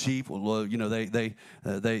 The sheep, you know,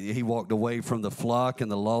 he walked away from the flock,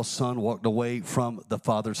 and the lost son walked away from the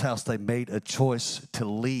father's house. They made a choice to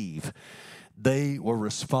leave. They were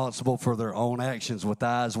responsible for their own actions with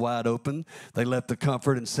eyes wide open. They left the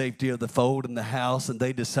comfort and safety of the fold in the house, and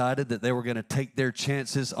they decided that they were going to take their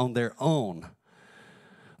chances on their own.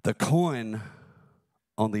 The coin,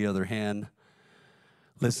 on the other hand,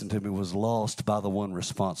 listen to me, was lost by the one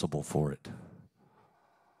responsible for it.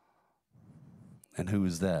 And who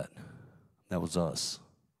is that? That was us.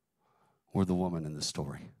 We're the woman in the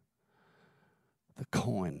story. The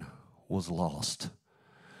coin was lost.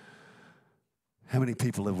 How many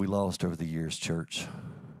people have we lost over the years, church?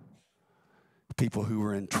 People who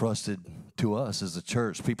were entrusted to us as a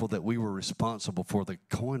church, people that we were responsible for. The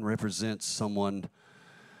coin represents someone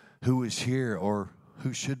who is here or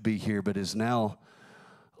who should be here but is now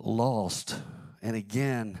lost. And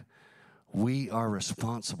again, we are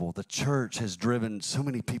responsible. The church has driven so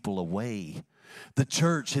many people away. The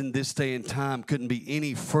church in this day and time couldn't be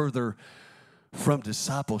any further from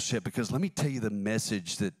discipleship, because let me tell you the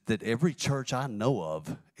message that every church I know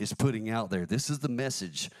of is putting out there. This is the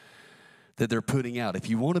message that they're putting out. If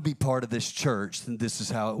you want to be part of this church, then this is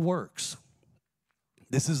how it works.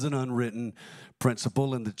 This is an unwritten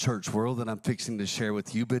principle in the church world that I'm fixing to share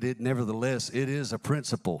with you, but nevertheless, it is a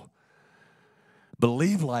principle.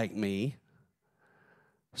 Believe like me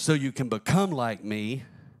so you can become like me,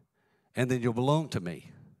 and then you'll belong to me.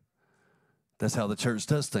 That's how the church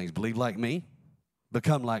does things. Believe like me,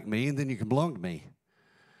 become like me, and then you can belong to me.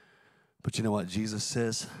 But you know what Jesus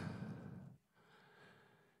says?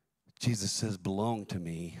 Jesus says, belong to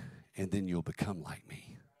me, and then you'll become like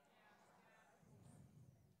me.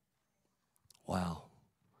 Wow.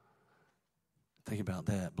 Think about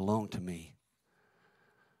that. Belong to me.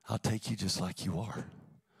 I'll take you just like you are.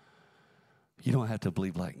 You don't have to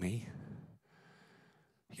believe like me.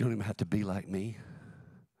 You don't even have to be like me.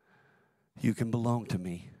 You can belong to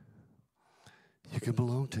me. You can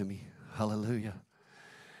belong to me. Hallelujah.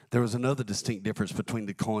 There was another distinct difference between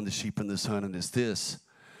the coin, the sheep, and the son, and it's this.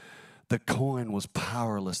 The coin was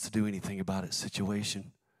powerless to do anything about its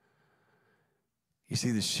situation. You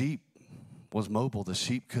see, the sheep was mobile. The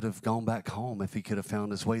sheep could have gone back home if he could have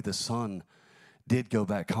found his way. The son did go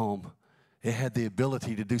back home. It had the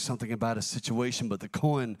ability to do something about a situation, but the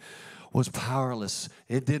coin was powerless.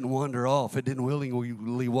 It didn't wander off. It didn't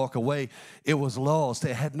willingly walk away. It was lost.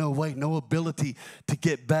 It had no way, no ability to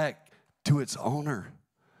get back to its owner.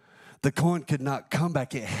 The coin could not come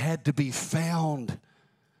back. It had to be found.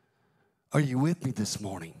 Are you with me this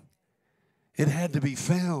morning? It had to be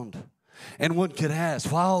found. And one could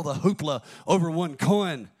ask, why all the hoopla over one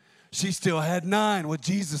coin? She still had 9. Well,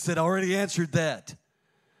 Jesus had already answered that.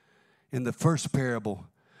 In the first parable,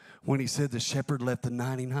 when he said the shepherd left the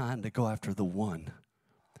 99 to go after the one.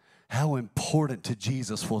 How important to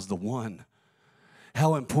Jesus was the one?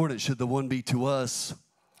 How important should the one be to us?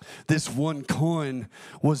 This one coin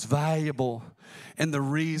was valuable, and the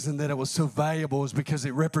reason that it was so valuable is because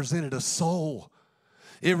it represented a soul.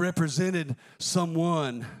 It represented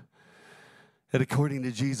someone that, according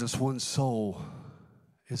to Jesus, one soul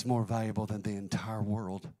is more valuable than the entire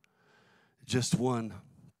world. Just one.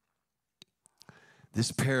 This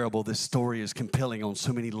parable, this story is compelling on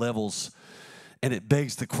so many levels, and it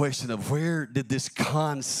begs the question of where did this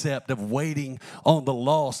concept of waiting on the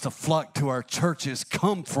lost to flock to our churches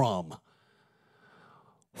come from?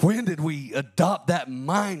 When did we adopt that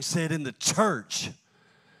mindset in the church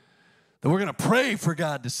that we're going to pray for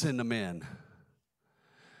God to send them in?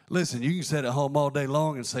 Listen, you can sit at home all day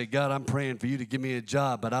long and say, God, I'm praying for you to give me a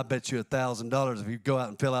job, but I bet you $1,000 if you go out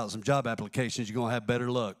and fill out some job applications, you're going to have better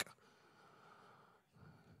luck.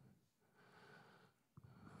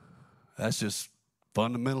 That's just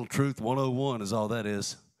fundamental truth 101 is all that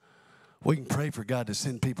is. We can pray for God to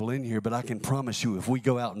send people in here, but I can promise you if we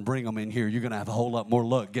go out and bring them in here, you're going to have a whole lot more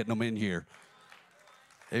luck getting them in here.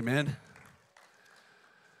 Amen?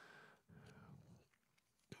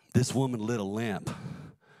 This woman lit a lamp.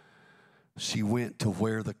 She went to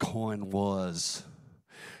where the coin was.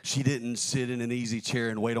 She didn't sit in an easy chair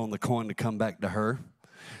and wait on the coin to come back to her.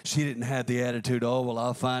 She didn't have the attitude, oh, well,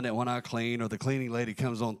 I'll find it when I clean, or the cleaning lady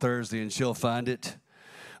comes on Thursday and she'll find it.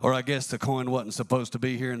 Or I guess the coin wasn't supposed to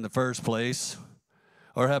be here in the first place.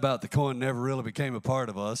 Or how about the coin never really became a part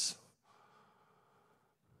of us?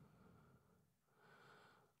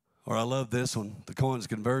 Or I love this one, the coin's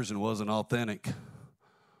conversion wasn't authentic.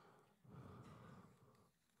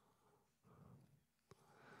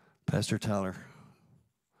 Pastor Tyler,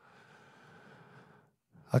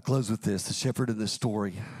 I close with this. The shepherd in this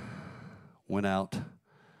story went out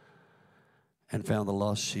and found the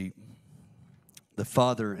lost sheep. The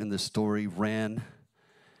father in this story ran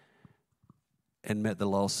and met the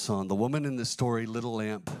lost son. The woman in this story, little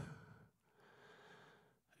lamp,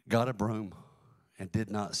 got a broom and did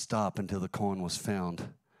not stop until the coin was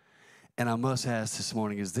found. And I must ask this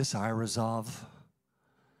morning, is this our resolve?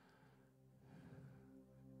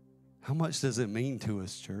 How much does it mean to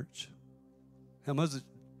us, church?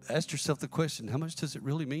 Ask yourself the question, how much does it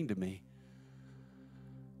really mean to me?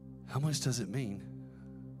 How much does it mean?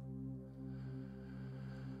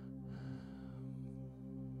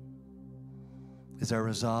 Is our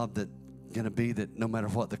resolve going to be that no matter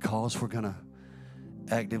what the cost, we're going to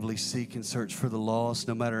actively seek and search for the lost,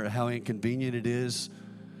 no matter how inconvenient it is,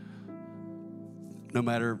 no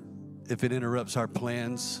matter if it interrupts our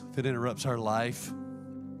plans, if it interrupts our life?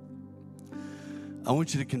 I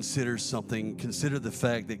want you to consider something. Consider the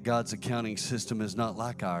fact that God's accounting system is not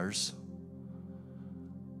like ours.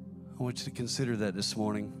 I want you to consider that this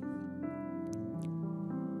morning.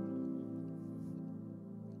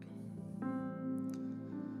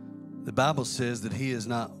 The Bible says that He is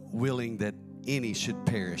not willing that any should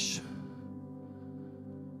perish.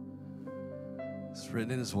 It's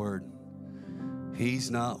written in His Word.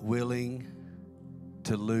 He's not willing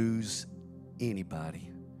to lose anybody.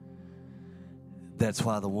 That's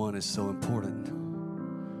why the one is so important.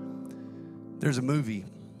 There's a movie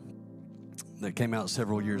that came out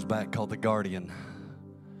several years back called The Guardian.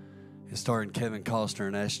 It's starring Kevin Costner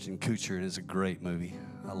and Ashton Kutcher, and it's a great movie.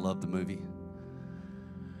 I love the movie.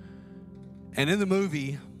 And in the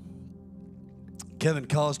movie, Kevin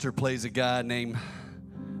Costner plays a guy named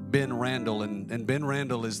Ben Randall, and Ben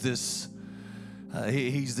Randall is this,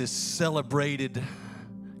 he's this celebrated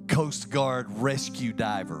Coast Guard rescue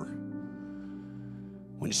diver.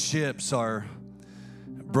 When ships are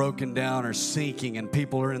broken down or sinking and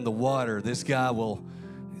people are in the water, this guy will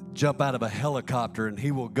jump out of a helicopter and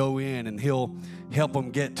he will go in and he'll help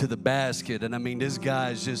them get to the basket. And I mean, this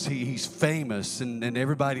guy is just, he's famous and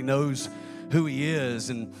everybody knows who he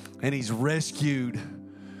is, and he's rescued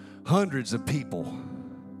hundreds of people.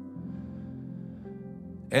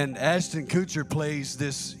 And Ashton Kutcher plays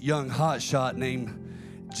this young hotshot named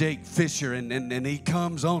Jake Fisher, and he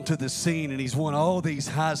comes onto the scene, and he's won all these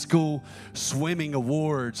high school swimming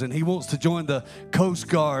awards, and he wants to join the Coast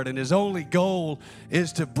Guard, and his only goal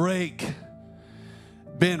is to break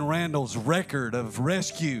Ben Randall's record of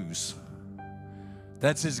rescues.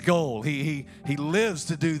 That's his goal. He lives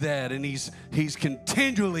to do that, and he's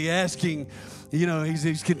continually asking,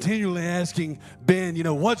 he's continually asking Ben,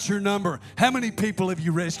 what's your number? How many people have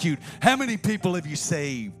you rescued? How many people have you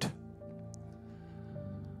saved?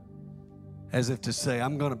 As if to say,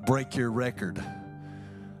 I'm going to break your record.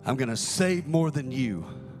 I'm going to save more than you.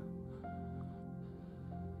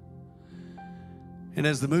 And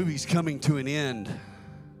as the movie's coming to an end,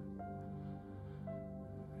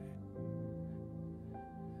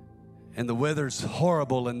 and the weather's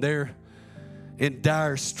horrible, and they're in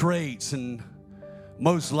dire straits, and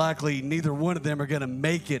most likely neither one of them are going to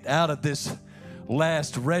make it out of this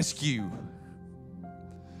last rescue.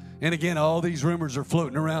 And again, all these rumors are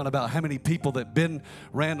floating around about how many people that Ben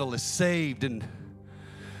Randall has saved. And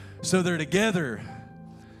so they're together.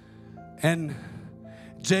 And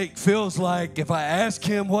Jake feels like if I ask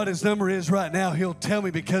him what his number is right now, he'll tell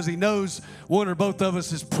me, because he knows one or both of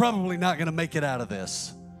us is probably not going to make it out of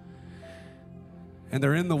this. And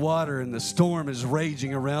they're in the water, and the storm is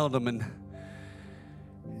raging around them. And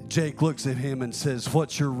Jake looks at him and says,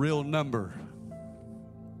 "What's your real number?"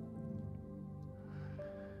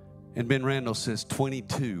 And Ben Randall says,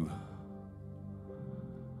 22.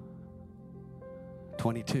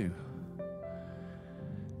 22.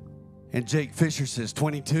 And Jake Fisher says,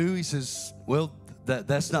 22? He says, well,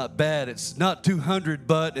 that's not bad. It's not 200,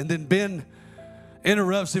 but. And then Ben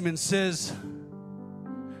interrupts him and says,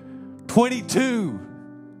 22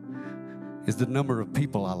 is the number of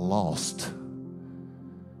people I lost.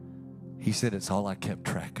 He said, it's all I kept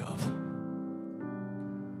track of.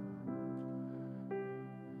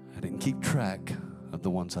 I didn't keep track of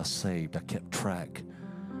the ones I saved. I kept track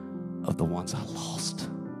of the ones I lost.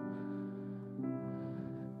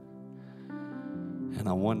 And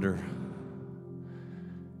I wonder,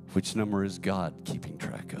 which number is God keeping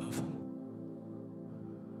track of?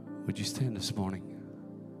 Would you stand this morning?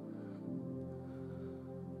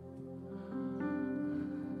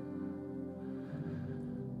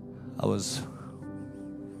 I was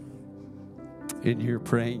in here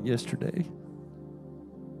praying yesterday.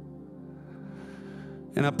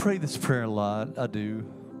 And I pray this prayer a lot. I do.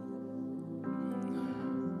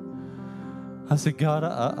 I said, God,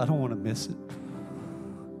 I don't want to miss it.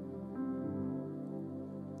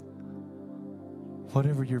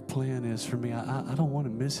 Whatever your plan is for me, I don't want to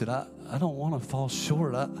miss it. I don't want to fall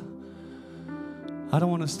short. I don't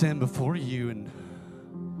want to stand before you and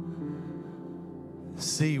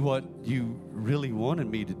see what you really wanted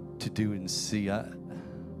me to do and see.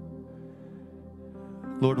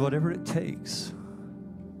 Lord, whatever it takes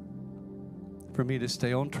for me to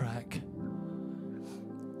stay on track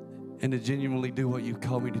and to genuinely do what you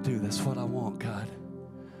call me to do, that's what I want, God.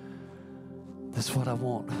 That's what I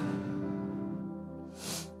want.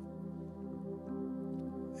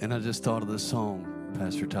 And I just thought of the song,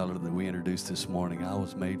 Pastor Tyler, that we introduced this morning, I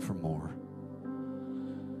Was Made for More.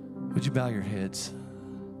 Would you bow your heads?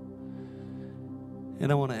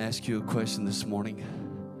 And I want to ask you a question this morning.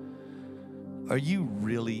 Are you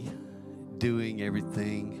really doing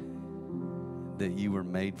everything that you were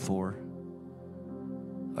made for?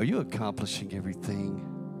 Are you accomplishing everything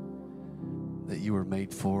that you were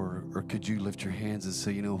made for? Or could you lift your hands and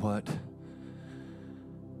say, you know what?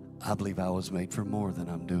 I believe I was made for more than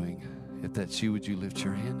I'm doing. If that's you, would you lift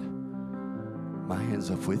your hand? My hand's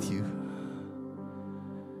up with you.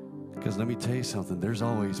 Because let me tell you something, there's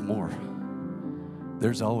always more.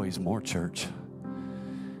 There's always more, church.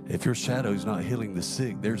 If your shadow's not healing the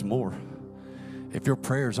sick, there's more. If your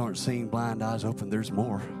prayers aren't seeing blind eyes open, there's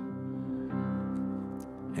more.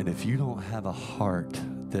 And if you don't have a heart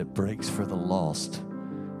that breaks for the lost,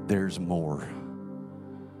 there's more.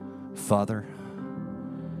 Father,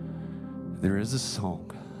 there is a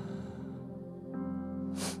song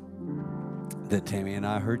that Tammy and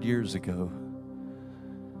I heard years ago.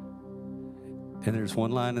 And there's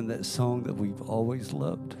one line in that song that we've always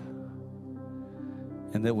loved,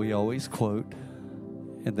 and that we always quote,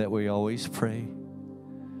 and that we always pray.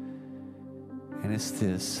 And it's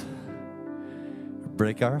this: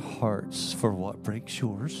 break our hearts for what breaks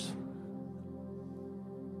yours.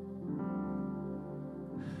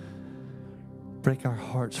 Break our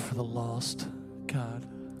hearts for the lost, God.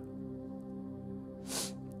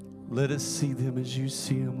 Let us see them as you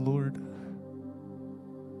see them, Lord.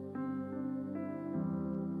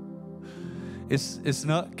 It's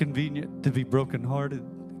not convenient to be brokenhearted,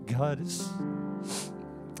 God. It's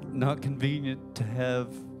not convenient to have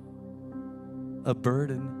a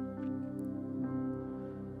burden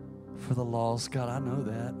for the lost, God. I know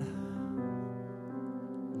that.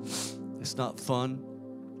 It's not fun.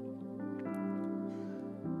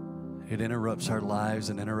 It interrupts our lives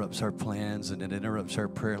and interrupts our plans and it interrupts our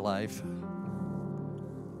prayer life.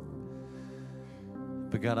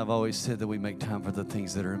 But God, I've always said that we make time for the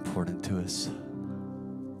things that are important to us.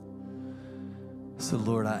 So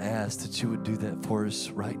Lord, I ask that you would do that for us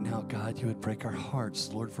right now, God. You would break our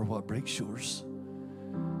hearts, Lord, for what breaks yours.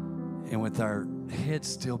 And with our heads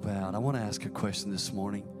still bowed, I want to ask a question this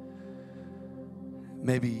morning.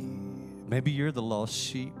 Maybe you're the lost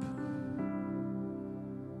sheep.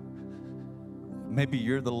 Maybe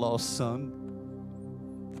you're the lost son,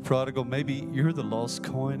 the prodigal. Maybe you're the lost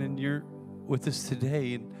coin and you're with us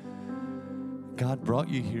today and God brought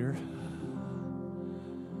you here.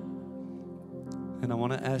 And I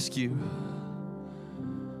want to ask you,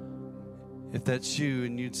 if that's you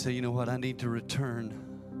and you'd say, you know what, I need to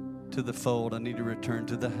return to the fold. I need to return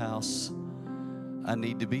to the house. I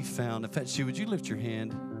need to be found. If that's you, would you lift your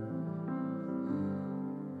hand?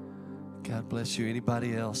 God bless you.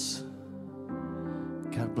 Anybody else?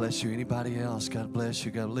 God bless you. Anybody else? God bless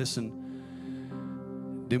you. God,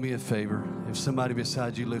 listen, do me a favor. If somebody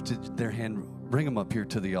beside you lifted their hand, bring them up here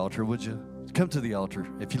to the altar, would you? Come to the altar.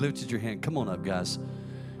 If you lifted your hand, come on up, guys.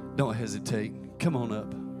 Don't hesitate. Come on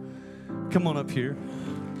up. Come on up here.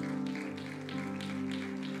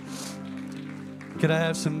 Could I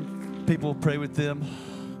have some people pray with them?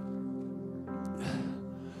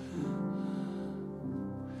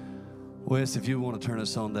 Wes, if you want to turn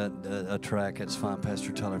us on that a track, that's fine.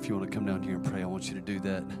 Pastor Tyler, if you want to come down here and pray, I want you to do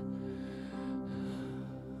that.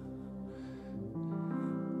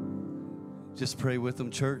 Just pray with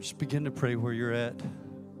them, church. Begin to pray where you're at.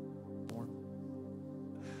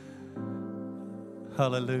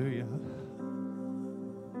 Hallelujah.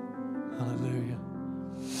 Hallelujah.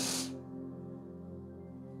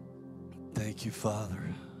 Thank you,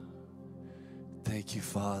 Father. Thank you,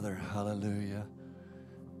 Father. Hallelujah.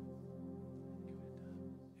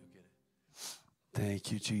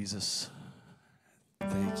 Thank you, Jesus.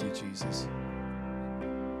 Thank you, Jesus.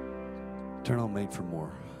 Turn on Made for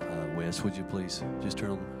More. Wes, would you please? Just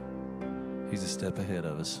turn on. He's a step ahead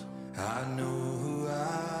of us. I know who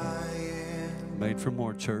I am. Made for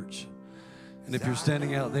More, church. And if you're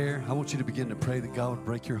standing out there, I want you to begin to pray that God would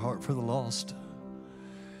break your heart for the lost.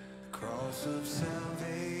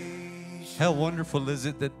 How wonderful is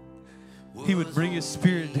it that He would bring His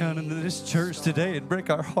Spirit down into this church today and break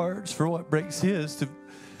our hearts for what breaks His, to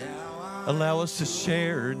allow us to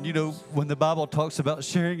share. And you know, when the Bible talks about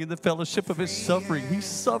sharing in the fellowship of His suffering, He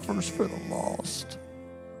suffers for the lost.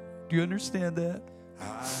 Do you understand that?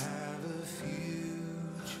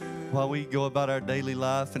 While we go about our daily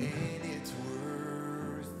life and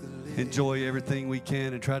enjoy everything we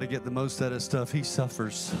can and try to get the most out of stuff, He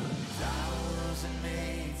suffers.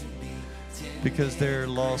 Because there are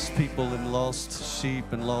lost people and lost sheep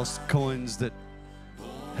and lost coins that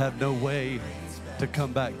have no way to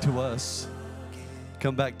come back to us,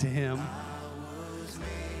 come back to Him.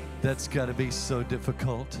 That's got to be so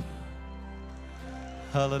difficult.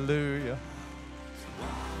 Hallelujah.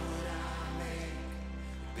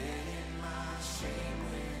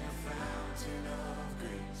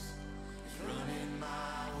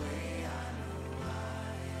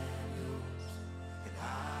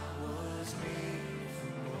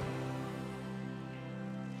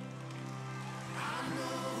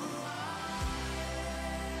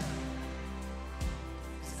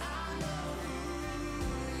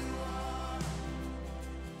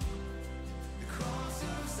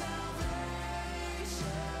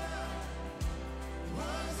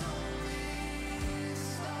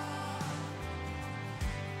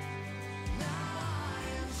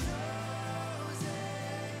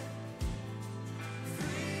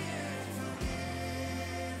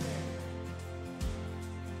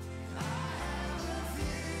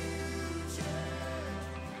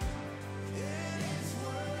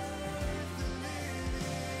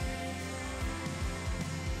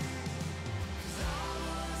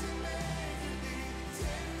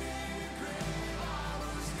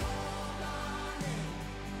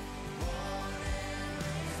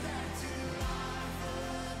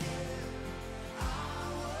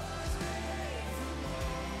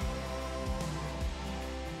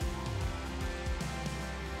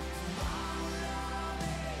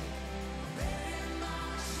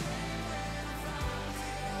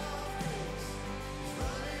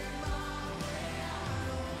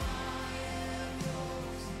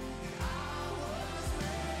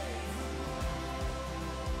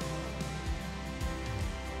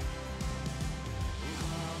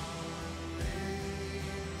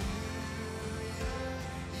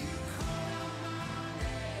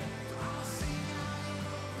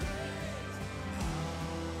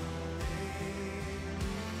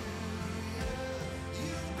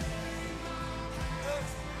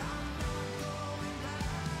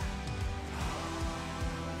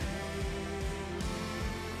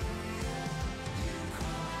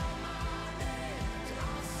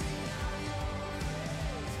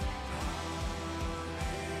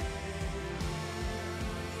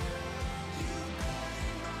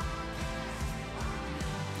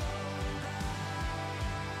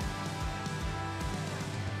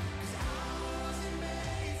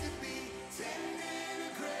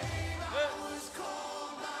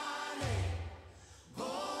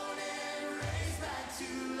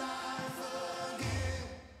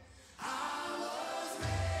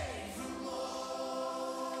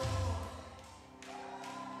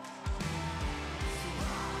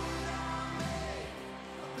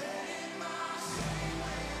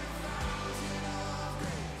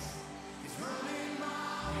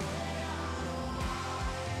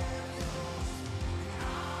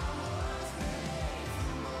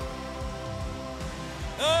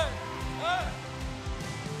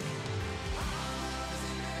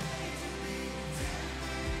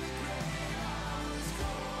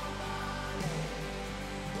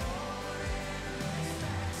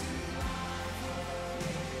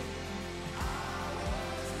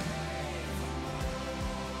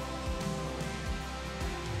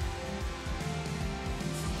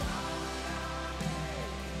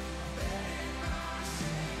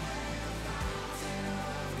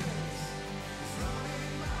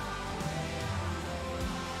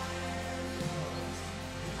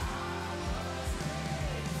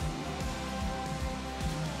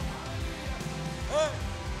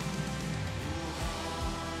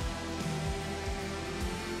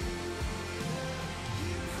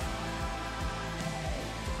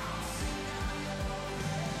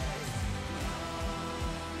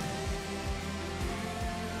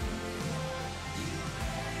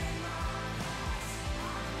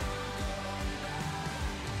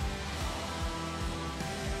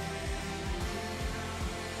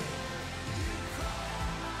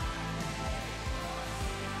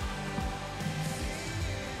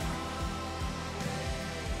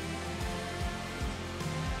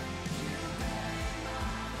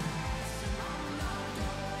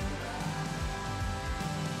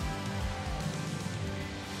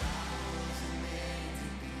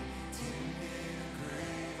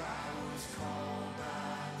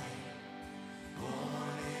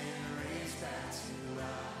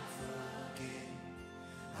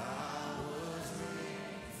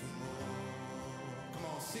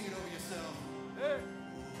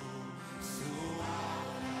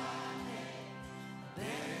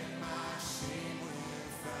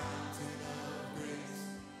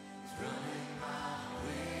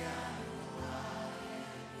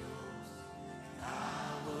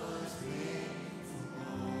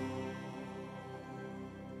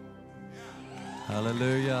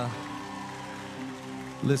 Hallelujah.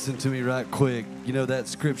 Listen to me right quick. You know, that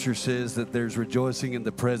scripture says that there's rejoicing in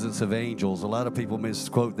the presence of angels. A lot of people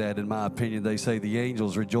misquote that, in my opinion. They say the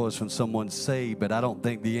angels rejoice when someone's saved, but I don't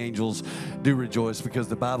think the angels do rejoice, because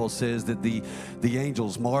the Bible says that the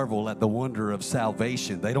angels marvel at the wonder of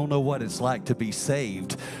salvation. They don't know what it's like to be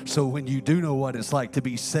saved. So when you do know what it's like to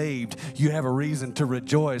be saved, you have a reason to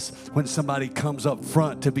rejoice when somebody comes up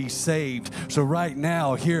front to be saved. So right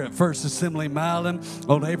now, here at First Assembly Milan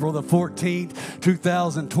on April the 14th,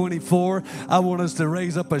 2024, I want us to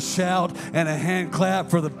raise up a shout and a hand clap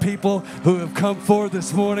for the people who have come forward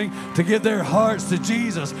this morning to give their hearts to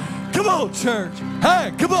Jesus. Come on, church.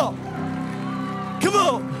 Hey, come on. Come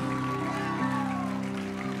on.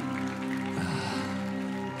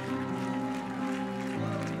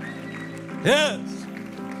 Yes.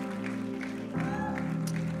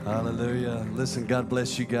 Hallelujah. Listen, God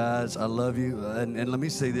bless you guys. I love you. And let me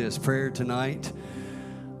say this, prayer tonight,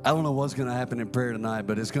 I don't know what's going to happen in prayer tonight,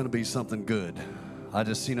 but it's going to be something good. I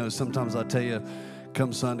just, sometimes I tell you,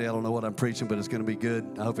 come Sunday, I don't know what I'm preaching, but it's going to be good.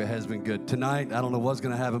 I hope it has been good. Tonight, I don't know what's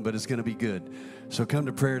going to happen, but it's going to be good. So come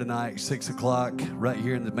to prayer tonight, 6 o'clock, right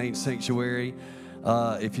here in the main sanctuary.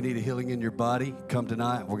 If you need a healing in your body, come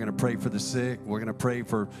tonight. We're going to pray for the sick. We're going to pray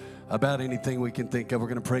for about anything we can think of. We're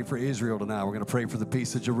going to pray for Israel tonight. We're going to pray for the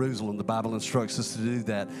peace of Jerusalem. The Bible instructs us to do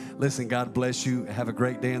that. Listen, God bless you. Have a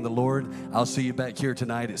great day in the Lord. I'll see you back here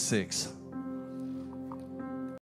tonight at 6.